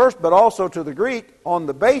Jew first, but also to the Greek on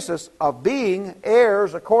the basis of being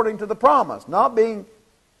heirs according to the promise. Not being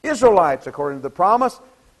Israelites according to the promise,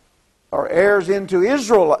 or heirs into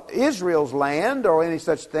Israel's land, or any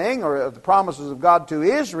such thing, or the promises of God to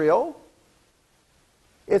Israel.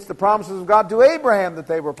 It's the promises of God to Abraham that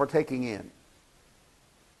they were partaking in.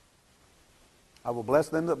 I will bless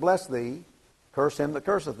them that bless thee, curse him that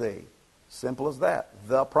curseth thee. Simple as that.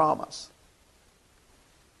 The promise.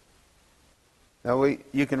 Now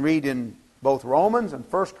you can read in both Romans and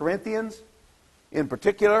 1 Corinthians in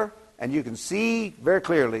particular, and you can see very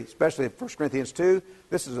clearly, especially in 1 Corinthians 2,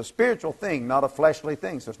 this is a spiritual thing, not a fleshly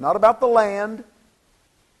thing. So it's not about the land.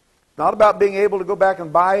 It's not about being able to go back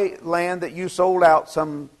and buy land that you sold out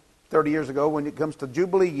some 30 years ago when it comes to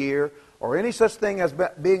Jubilee year, or any such thing as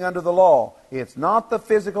being under the law. It's not the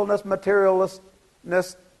physicalness,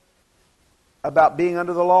 materialistness about being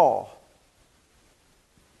under the law.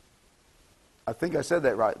 I think I said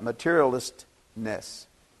that right. Materialistness.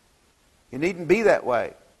 You needn't be that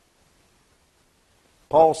way.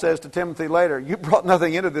 Paul says to Timothy later, you brought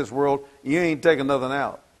nothing into this world, you ain't taking nothing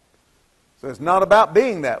out. So it's not about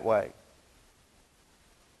being that way.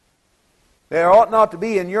 There ought not to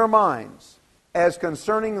be in your minds, as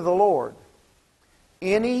concerning the Lord,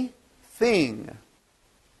 anything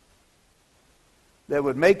that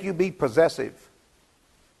would make you be possessive.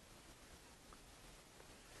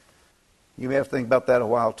 You may have to think about that a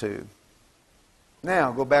while too.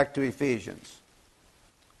 Now, go back to Ephesians.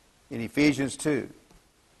 In Ephesians 2.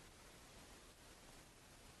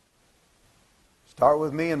 Start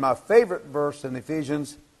with me in my favorite verse in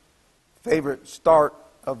Ephesians, favorite start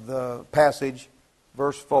of the passage,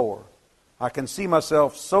 verse 4. I can see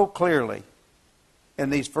myself so clearly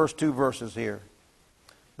in these first two verses here.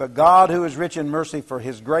 But God, who is rich in mercy, for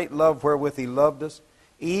His great love wherewith He loved us,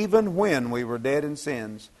 even when we were dead in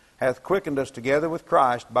sins, hath quickened us together with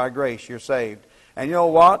Christ. By grace you're saved. And you know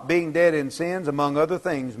what? Being dead in sins, among other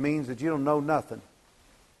things, means that you don't know nothing.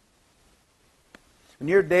 When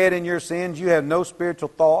you're dead in your sins, you have no spiritual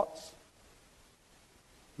thoughts.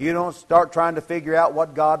 You don't start trying to figure out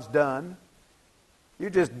what God's done. You're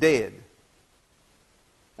just dead.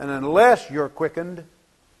 And unless you're quickened,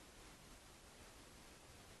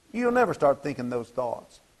 you'll never start thinking those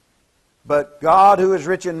thoughts. But God, who is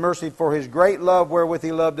rich in mercy, for His great love wherewith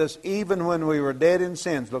He loved us, even when we were dead in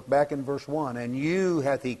sins. Look back in verse 1. And you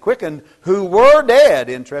hath He quickened, who were dead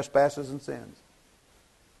in trespasses and sins.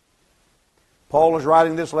 Paul is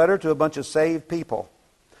writing this letter to a bunch of saved people.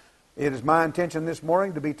 It is my intention this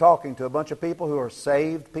morning to be talking to a bunch of people who are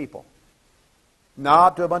saved people.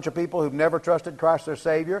 Not to a bunch of people who've never trusted Christ their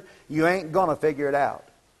Savior. You ain't going to figure it out.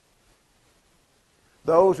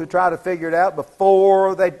 Those who try to figure it out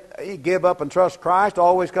before they give up and trust Christ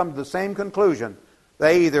always come to the same conclusion.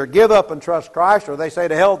 They either give up and trust Christ, or they say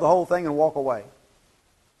to hell with the whole thing and walk away.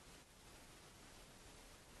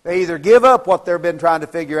 They either give up what they've been trying to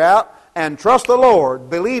figure out and trust the Lord,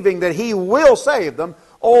 believing that He will save them,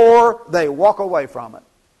 or they walk away from it.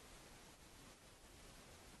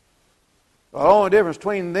 The only difference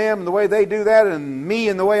between them and the way they do that and me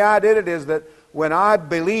and the way I did it is that when I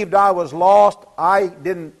believed I was lost, I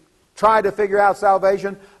didn't try to figure out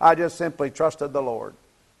salvation. I just simply trusted the Lord.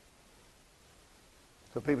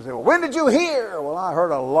 So people say, well, when did you hear? Well, I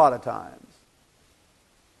heard a lot of times.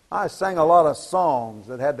 I sang a lot of songs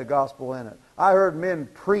that had the gospel in it. I heard men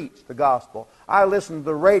preach the gospel. I listened to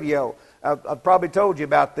the radio. I've probably told you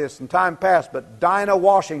about this in time past, but Dinah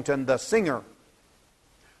Washington, the singer,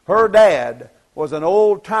 her dad was an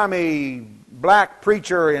old-timey black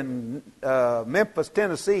preacher in Memphis,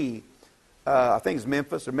 Tennessee. I think it's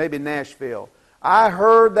Memphis or maybe Nashville. I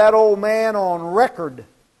heard that old man on record.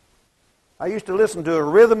 I used to listen to a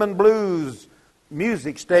rhythm and blues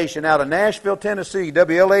music station out of Nashville, Tennessee,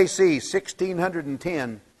 WLAC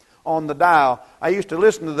 1610. on the dial. I used to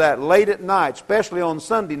listen to that late at night, especially on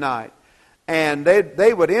Sunday night. And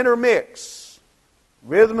they would intermix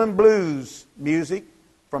rhythm and blues music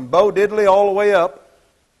from Bo Diddley all the way up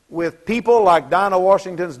with people like Dinah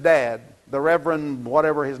Washington's dad, the Reverend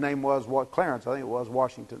whatever his name was, Clarence, I think it was,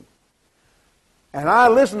 Washington. And I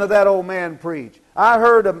listened to that old man preach. I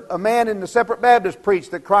heard a man in the Separate Baptist preach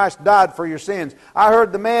that Christ died for your sins. I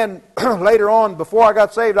heard the man later on, before I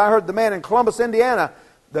got saved, I heard the man in Columbus, Indiana,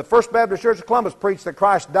 the First Baptist Church of Columbus, preach that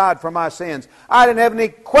Christ died for my sins. I didn't have any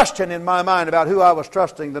question in my mind about who I was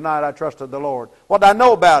trusting the night I trusted the Lord. What did I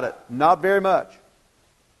know about it? Not very much.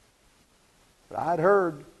 But I'd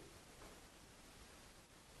heard.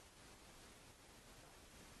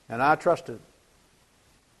 And I trusted.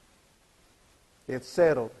 It's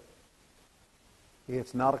settled.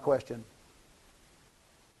 It's not a question.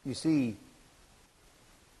 You see,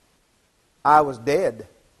 I was dead.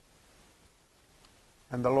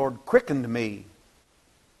 And the Lord quickened me.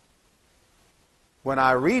 When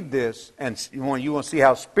I read this, and you want to see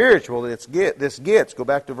how spiritual this gets, go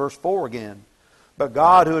back to verse 4 again. But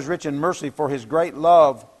God, who is rich in mercy, for His great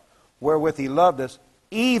love wherewith He loved us,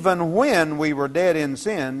 even when we were dead in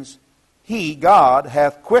sins, He, God,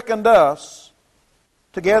 hath quickened us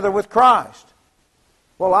together with Christ.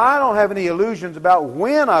 Well, I don't have any illusions about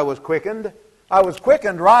when I was quickened. I was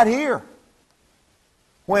quickened right here.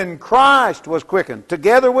 When Christ was quickened,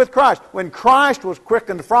 together with Christ. When Christ was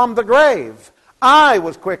quickened from the grave, I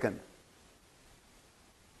was quickened.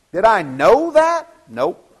 Did I know that?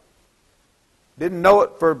 Nope. Didn't know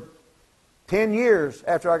it for 10 years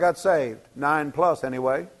after I got saved. 9 plus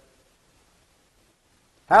anyway.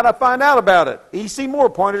 How did I find out about it? E.C. Moore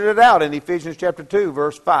pointed it out in Ephesians chapter 2,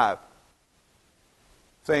 verse 5.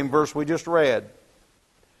 Same verse we just read.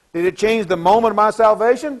 Did it change the moment of my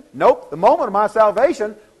salvation? Nope. The moment of my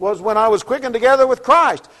salvation was when I was quickened together with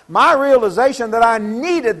Christ. My realization that I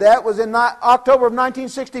needed that was in October of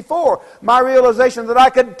 1964. My realization that I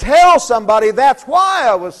could tell somebody that's why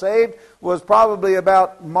I was saved was probably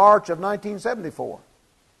about March of 1974.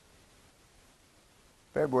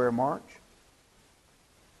 February, March.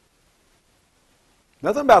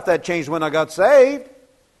 Nothing about that changed when I got saved.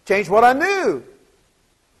 Changed what I knew.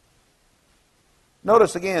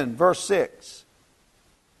 Notice again, verse 6.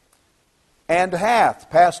 And hath,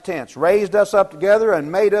 past tense, raised us up together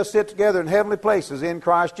and made us sit together in heavenly places in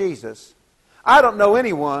Christ Jesus. I don't know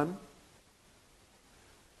anyone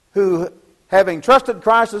who, having trusted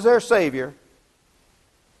Christ as their Savior,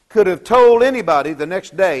 could have told anybody the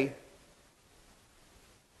next day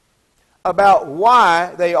about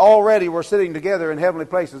why they already were sitting together in heavenly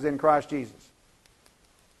places in Christ Jesus.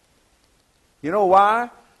 You know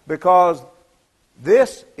why? Because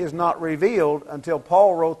this is not revealed until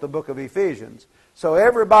Paul wrote the book of Ephesians. So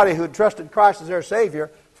everybody who had trusted Christ as their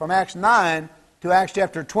Savior from Acts 9 to Acts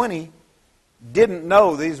chapter 20 didn't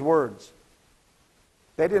know these words.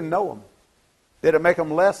 They didn't know them. Did it make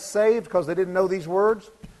them less saved because they didn't know these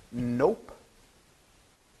words? Nope.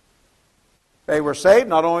 They were saved.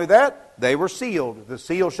 Not only that, they were sealed. The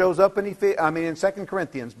seal shows up in 2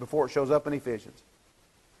 Corinthians before it shows up in Ephesians.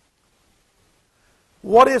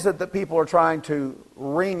 What is it that people are trying to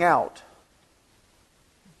wring out?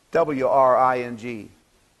 W-R-I-N-G.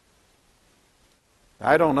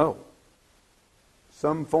 I don't know.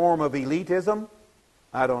 Some form of elitism?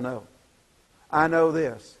 I don't know. I know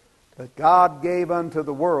this, that God gave unto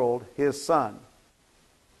the world His Son.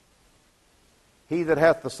 He that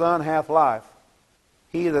hath the Son hath life.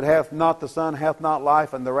 He that hath not the Son hath not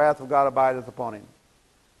life, and the wrath of God abideth upon him.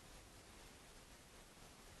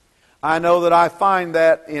 I know that I find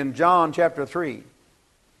that in John chapter 3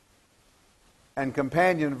 and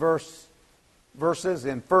companion verses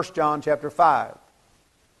in 1 John chapter 5.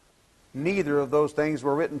 Neither of those things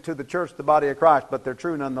were written to the church, the body of Christ, but they're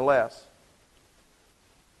true nonetheless.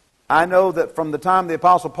 I know that from the time the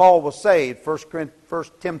Apostle Paul was saved, 1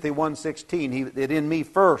 Timothy 1:16, that in me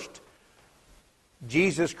first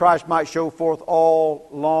Jesus Christ might show forth all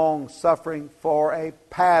long suffering for a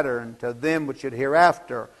pattern to them which should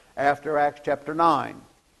hereafter, after Acts chapter 9,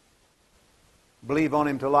 believe on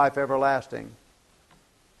Him to life everlasting.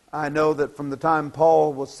 I know that from the time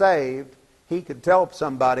Paul was saved, he could tell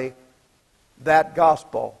somebody that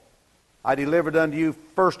gospel. I delivered unto you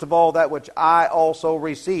first of all that which I also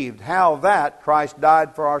received. How that Christ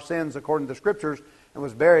died for our sins according to the Scriptures, and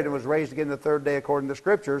was buried and was raised again the third day according to the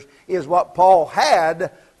Scriptures, is what Paul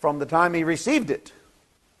had from the time he received it.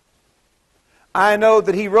 I know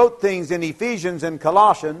that he wrote things in Ephesians and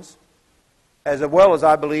Colossians, as well as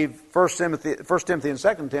I believe 1 Timothy and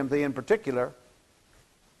 2 Timothy in particular,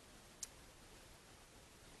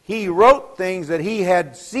 He wrote things that he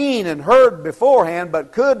had seen and heard beforehand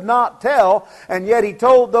but could not tell, and yet he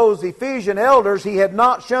told those Ephesian elders he had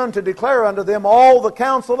not shunned to declare unto them all the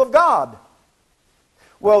counsel of God.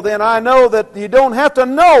 Well, then I know that you don't have to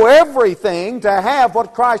know everything to have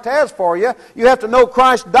what Christ has for you. You have to know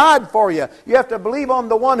Christ died for you. You have to believe on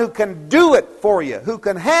the one who can do it for you, who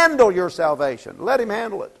can handle your salvation. Let Him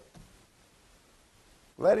handle it.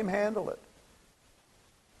 Let Him handle it.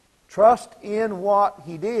 Trust in what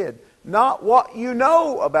He did. Not what you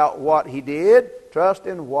know about what He did. Trust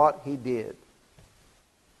in what He did.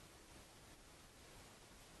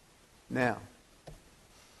 Now,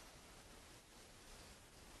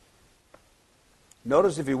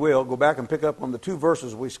 notice, if you will, go back and pick up on the two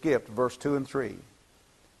verses we skipped, verse 2 and 3.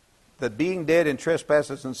 That being dead in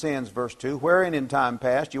trespasses and sins, verse 2, wherein in time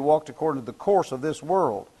past you walked according to the course of this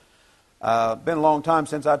world. Been a long time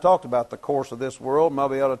since I talked about the course of this world.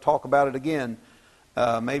 Maybe I ought to talk about it again,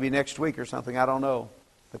 maybe next week or something, I don't know.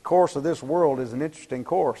 The course of this world is an interesting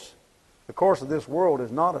course. The course of this world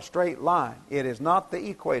is not a straight line. It is not the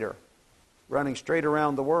equator running straight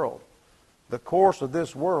around the world. The course of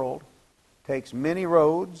this world takes many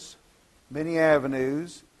roads, many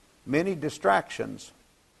avenues, many distractions.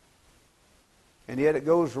 And yet it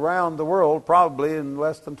goes around the world probably in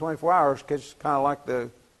less than 24 hours, because it's kind of like the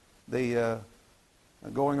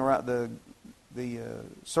going around the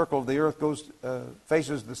circle of the earth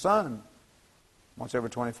faces the sun once every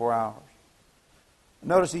 24 hours.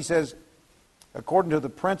 Notice he says, according to the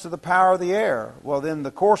prince of the power of the air. Well, then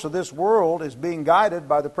the course of this world is being guided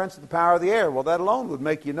by the prince of the power of the air. Well, that alone would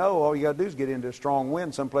make you know, all you got to do is get into a strong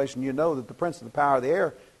wind someplace and you know that the prince of the power of the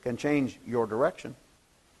air can change your direction.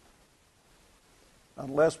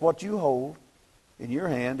 Unless what you hold in your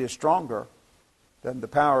hand is stronger than the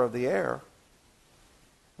power of the air,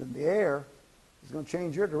 then the air is going to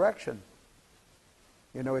change your direction.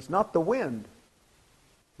 You know, it's not the wind,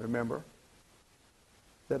 remember,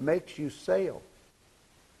 that makes you sail.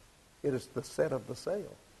 It is the set of the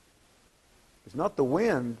sail. It's not the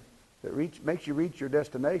wind that makes you reach your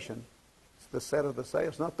destination. It's the set of the sail.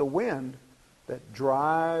 It's not the wind that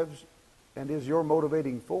drives and is your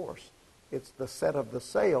motivating force. It's the set of the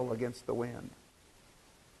sail against the wind.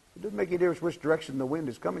 It doesn't make any difference which direction the wind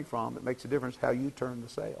is coming from. It makes a difference how you turn the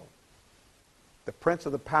sail. The prince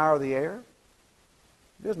of the power of the air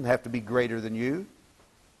doesn't have to be greater than you.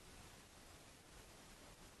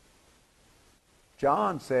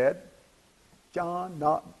 John said, John,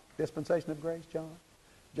 not dispensation of grace, John.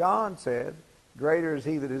 John said, greater is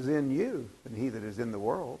he that is in you than he that is in the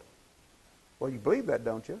world. Well, you believe that,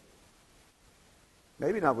 don't you?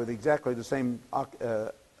 Maybe not with exactly the same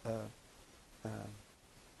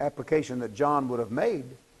application that John would have made,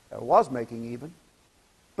 or was making even.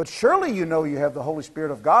 But surely you know you have the Holy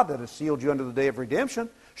Spirit of God that has sealed you unto the day of redemption.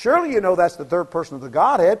 Surely you know that's the third person of the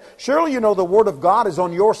Godhead. Surely you know the Word of God is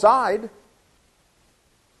on your side.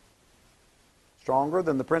 Stronger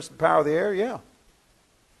than the prince of the power of the air? Yeah.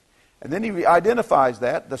 And then he identifies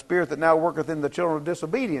that, the spirit that now worketh in the children of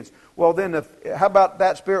disobedience. Well then, how about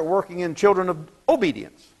that spirit working in children of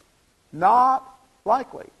obedience? Not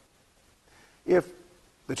likely. If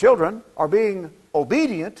the children are being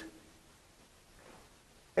obedient,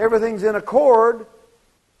 everything's in accord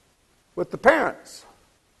with the parents.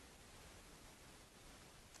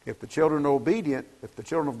 If the children are obedient, if the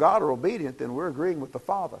children of God are obedient, then we're agreeing with the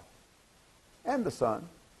Father and the Son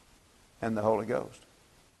and the Holy Ghost.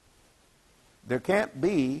 There can't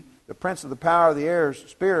be the prince of the power of the air's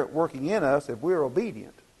spirit working in us if we're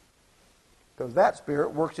obedient, because that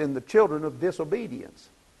spirit works in the children of disobedience.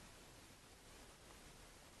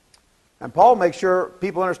 And Paul makes sure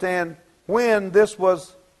people understand when this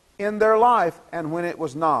was in their life and when it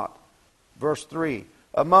was not. Verse 3,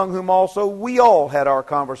 among whom also we all had our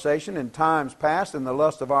conversation in times past in the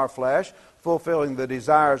lust of our flesh, fulfilling the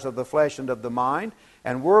desires of the flesh and of the mind,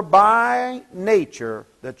 and were by nature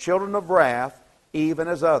the children of wrath, even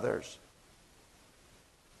as others.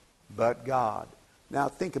 But God. Now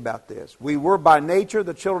think about this. We were by nature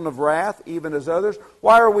the children of wrath, even as others.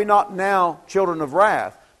 Why are we not now children of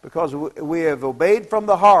wrath? Because we have obeyed from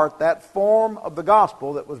the heart that form of the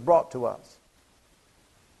gospel that was brought to us.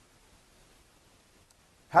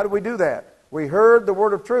 How did we do that? We heard the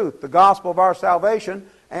word of truth, the gospel of our salvation,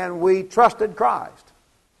 and we trusted Christ.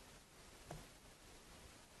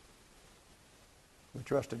 We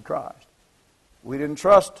trusted Christ. We didn't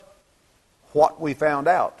trust what we found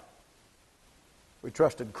out. We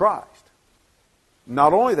trusted Christ.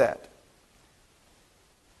 Not only that,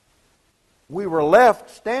 we were left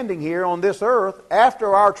standing here on this earth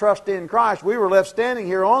after our trust in Christ. We were left standing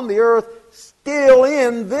here on the earth still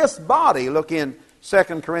in this body. Look in 2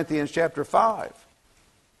 Corinthians chapter 5.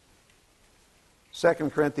 2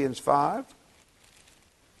 Corinthians 5.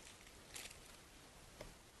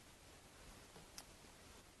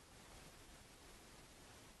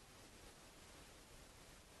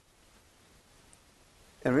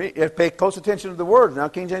 And you have to pay close attention to the words. Now,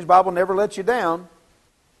 King James Bible never lets you down.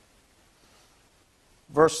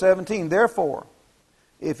 Verse 17, therefore,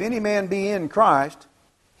 if any man be in Christ,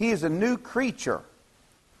 he is a new creature.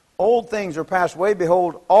 Old things are passed away.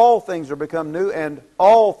 Behold, all things are become new, and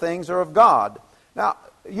all things are of God. Now,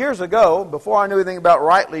 years ago, before I knew anything about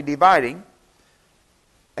rightly dividing,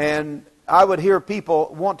 and I would hear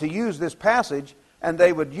people want to use this passage, and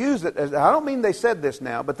they would use it as, I don't mean they said this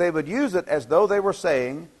now, but they would use it as though they were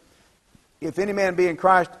saying, if any man be in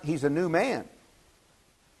Christ, he's a new man.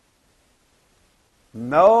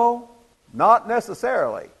 No, not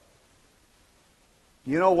necessarily.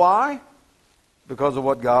 You know why? Because of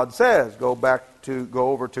what God says. Go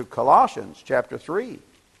over to Colossians chapter 3.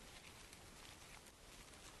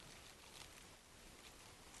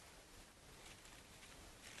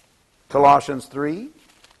 Colossians 3.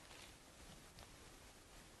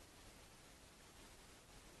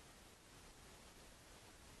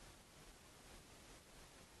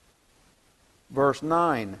 Verse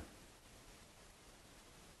 9.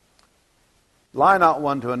 Lie not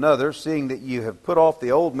one to another, seeing that you have put off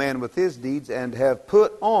the old man with his deeds, and have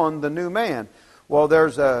put on the new man. Well,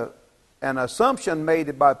 there's an assumption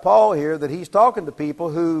made by Paul here that he's talking to people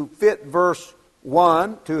who fit verse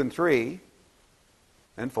 1, 2, and 3,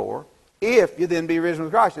 and 4. If you then be risen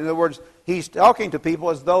with Christ. In other words, he's talking to people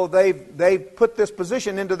as though they've put this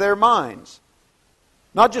position into their minds.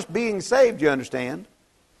 Not just being saved, you understand.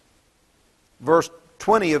 Verse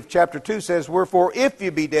 20 of chapter 2 says, wherefore, if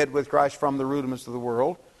you be dead with Christ from the rudiments of the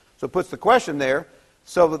world. So it puts the question there.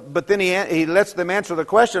 But then he lets them answer the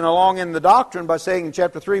question along in the doctrine by saying in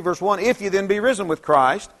chapter 3, verse 1, if you then be risen with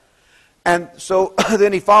Christ. And so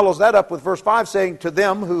then he follows that up with verse 5 saying, to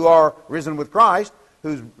them who are risen with Christ,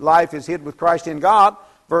 whose life is hid with Christ in God.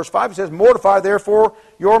 Verse 5 says, mortify therefore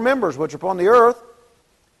your members which are upon the earth.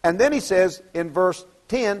 And then he says in verse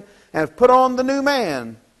 10, and have put on the new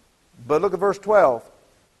man. But look at verse 12.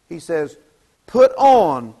 He says, put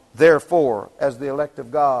on, therefore, as the elect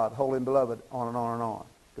of God, holy and beloved, on and on and on.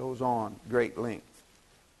 Goes on, great length.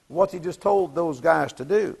 What's he just told those guys to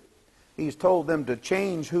do? He's told them to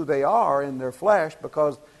change who they are in their flesh,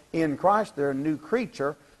 because in Christ they're a new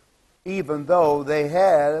creature, even though they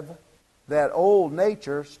have that old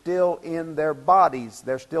nature still in their bodies.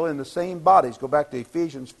 They're still in the same bodies. Go back to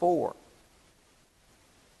Ephesians 4.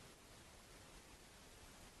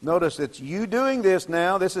 Notice it's you doing this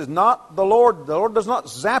now. This is not the Lord. The Lord does not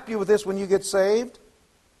zap you with this when you get saved.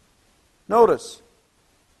 Notice.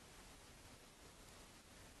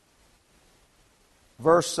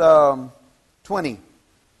 Verse 20.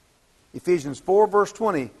 Ephesians 4, verse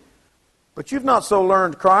 20. But you've not so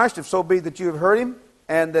learned Christ, if so be that you have heard Him,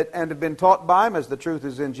 and have been taught by Him, as the truth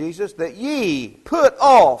is in Jesus, that ye put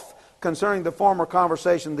off concerning the former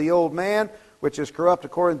conversation the old man, which is corrupt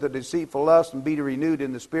according to the deceitful lust, and be renewed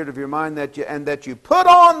in the spirit of your mind, that you put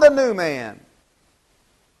on the new man.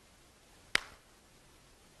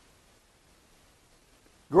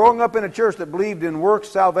 Growing up in a church that believed in works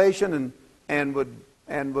salvation and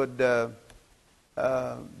would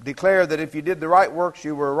declare that if you did the right works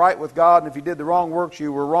you were right with God, and if you did the wrong works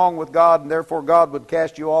you were wrong with God, and therefore God would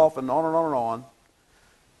cast you off, and on and on and on.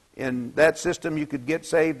 In that system you could get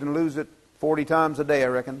saved and lose it 40 times a day, I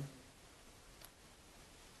reckon.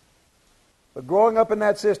 But growing up in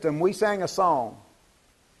that system, we sang a song.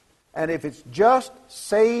 And if it's just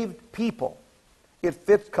saved people, it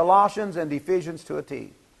fits Colossians and Ephesians to a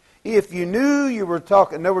T. If you knew you were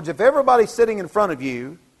talking, in other words, if everybody sitting in front of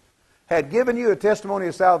you had given you a testimony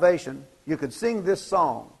of salvation, you could sing this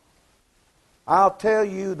song. I'll tell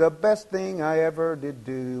you the best thing I ever did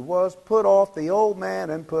do was put off the old man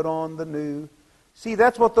and put on the new. See,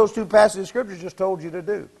 that's what those two passages of Scripture just told you to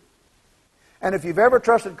do. And if you've ever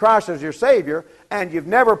trusted Christ as your Savior, and you've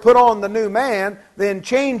never put on the new man, then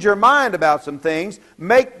change your mind about some things.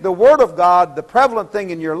 Make the Word of God the prevalent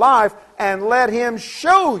thing in your life, and let Him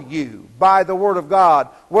show you by the Word of God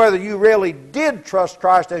whether you really did trust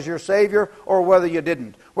Christ as your Savior or whether you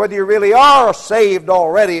didn't. Whether you really are saved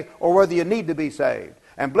already or whether you need to be saved.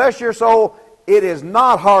 And bless your soul, it is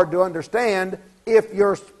not hard to understand if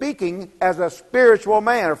you're speaking as a spiritual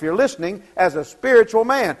man, or if you're listening as a spiritual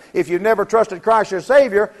man. If you've never trusted Christ your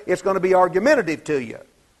Savior, it's going to be argumentative to you,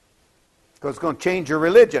 because it's going to change your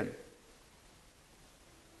religion.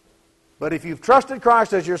 But if you've trusted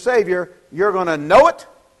Christ as your Savior, you're going to know it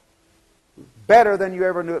better than you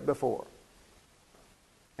ever knew it before.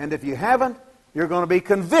 And if you haven't, you're going to be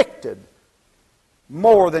convicted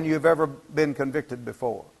more than you've ever been convicted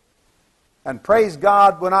before. And praise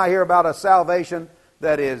God when I hear about a salvation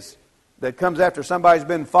that comes after somebody's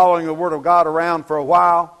been following the Word of God around for a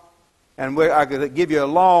while. And I could give you a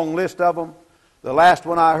long list of them. The last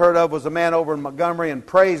one I heard of was a man over in Montgomery, and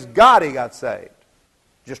praise God he got saved.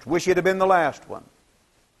 Just wish it had been the last one.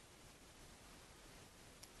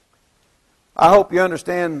 I hope you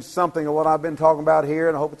understand something of what I've been talking about here,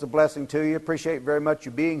 and I hope it's a blessing to you. Appreciate very much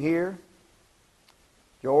you being here.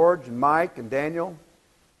 George and Mike and Daniel,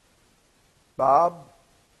 Bob,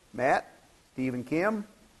 Matt, Steve and Kim.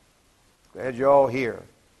 Glad you're all here.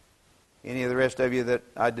 Any of the rest of you that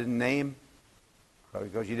I didn't name, probably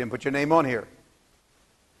because you didn't put your name on here.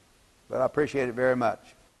 But I appreciate it very much.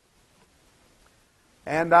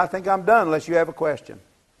 And I think I'm done unless you have a question.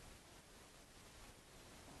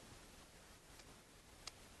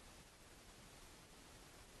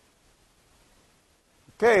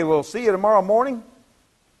 Okay, we'll see you tomorrow morning,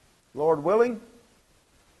 Lord willing.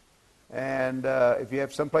 And if you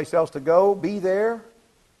have someplace else to go, be there.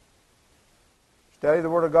 Study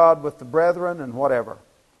the Word of God with the brethren and whatever.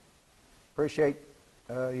 Appreciate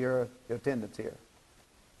your attendance here.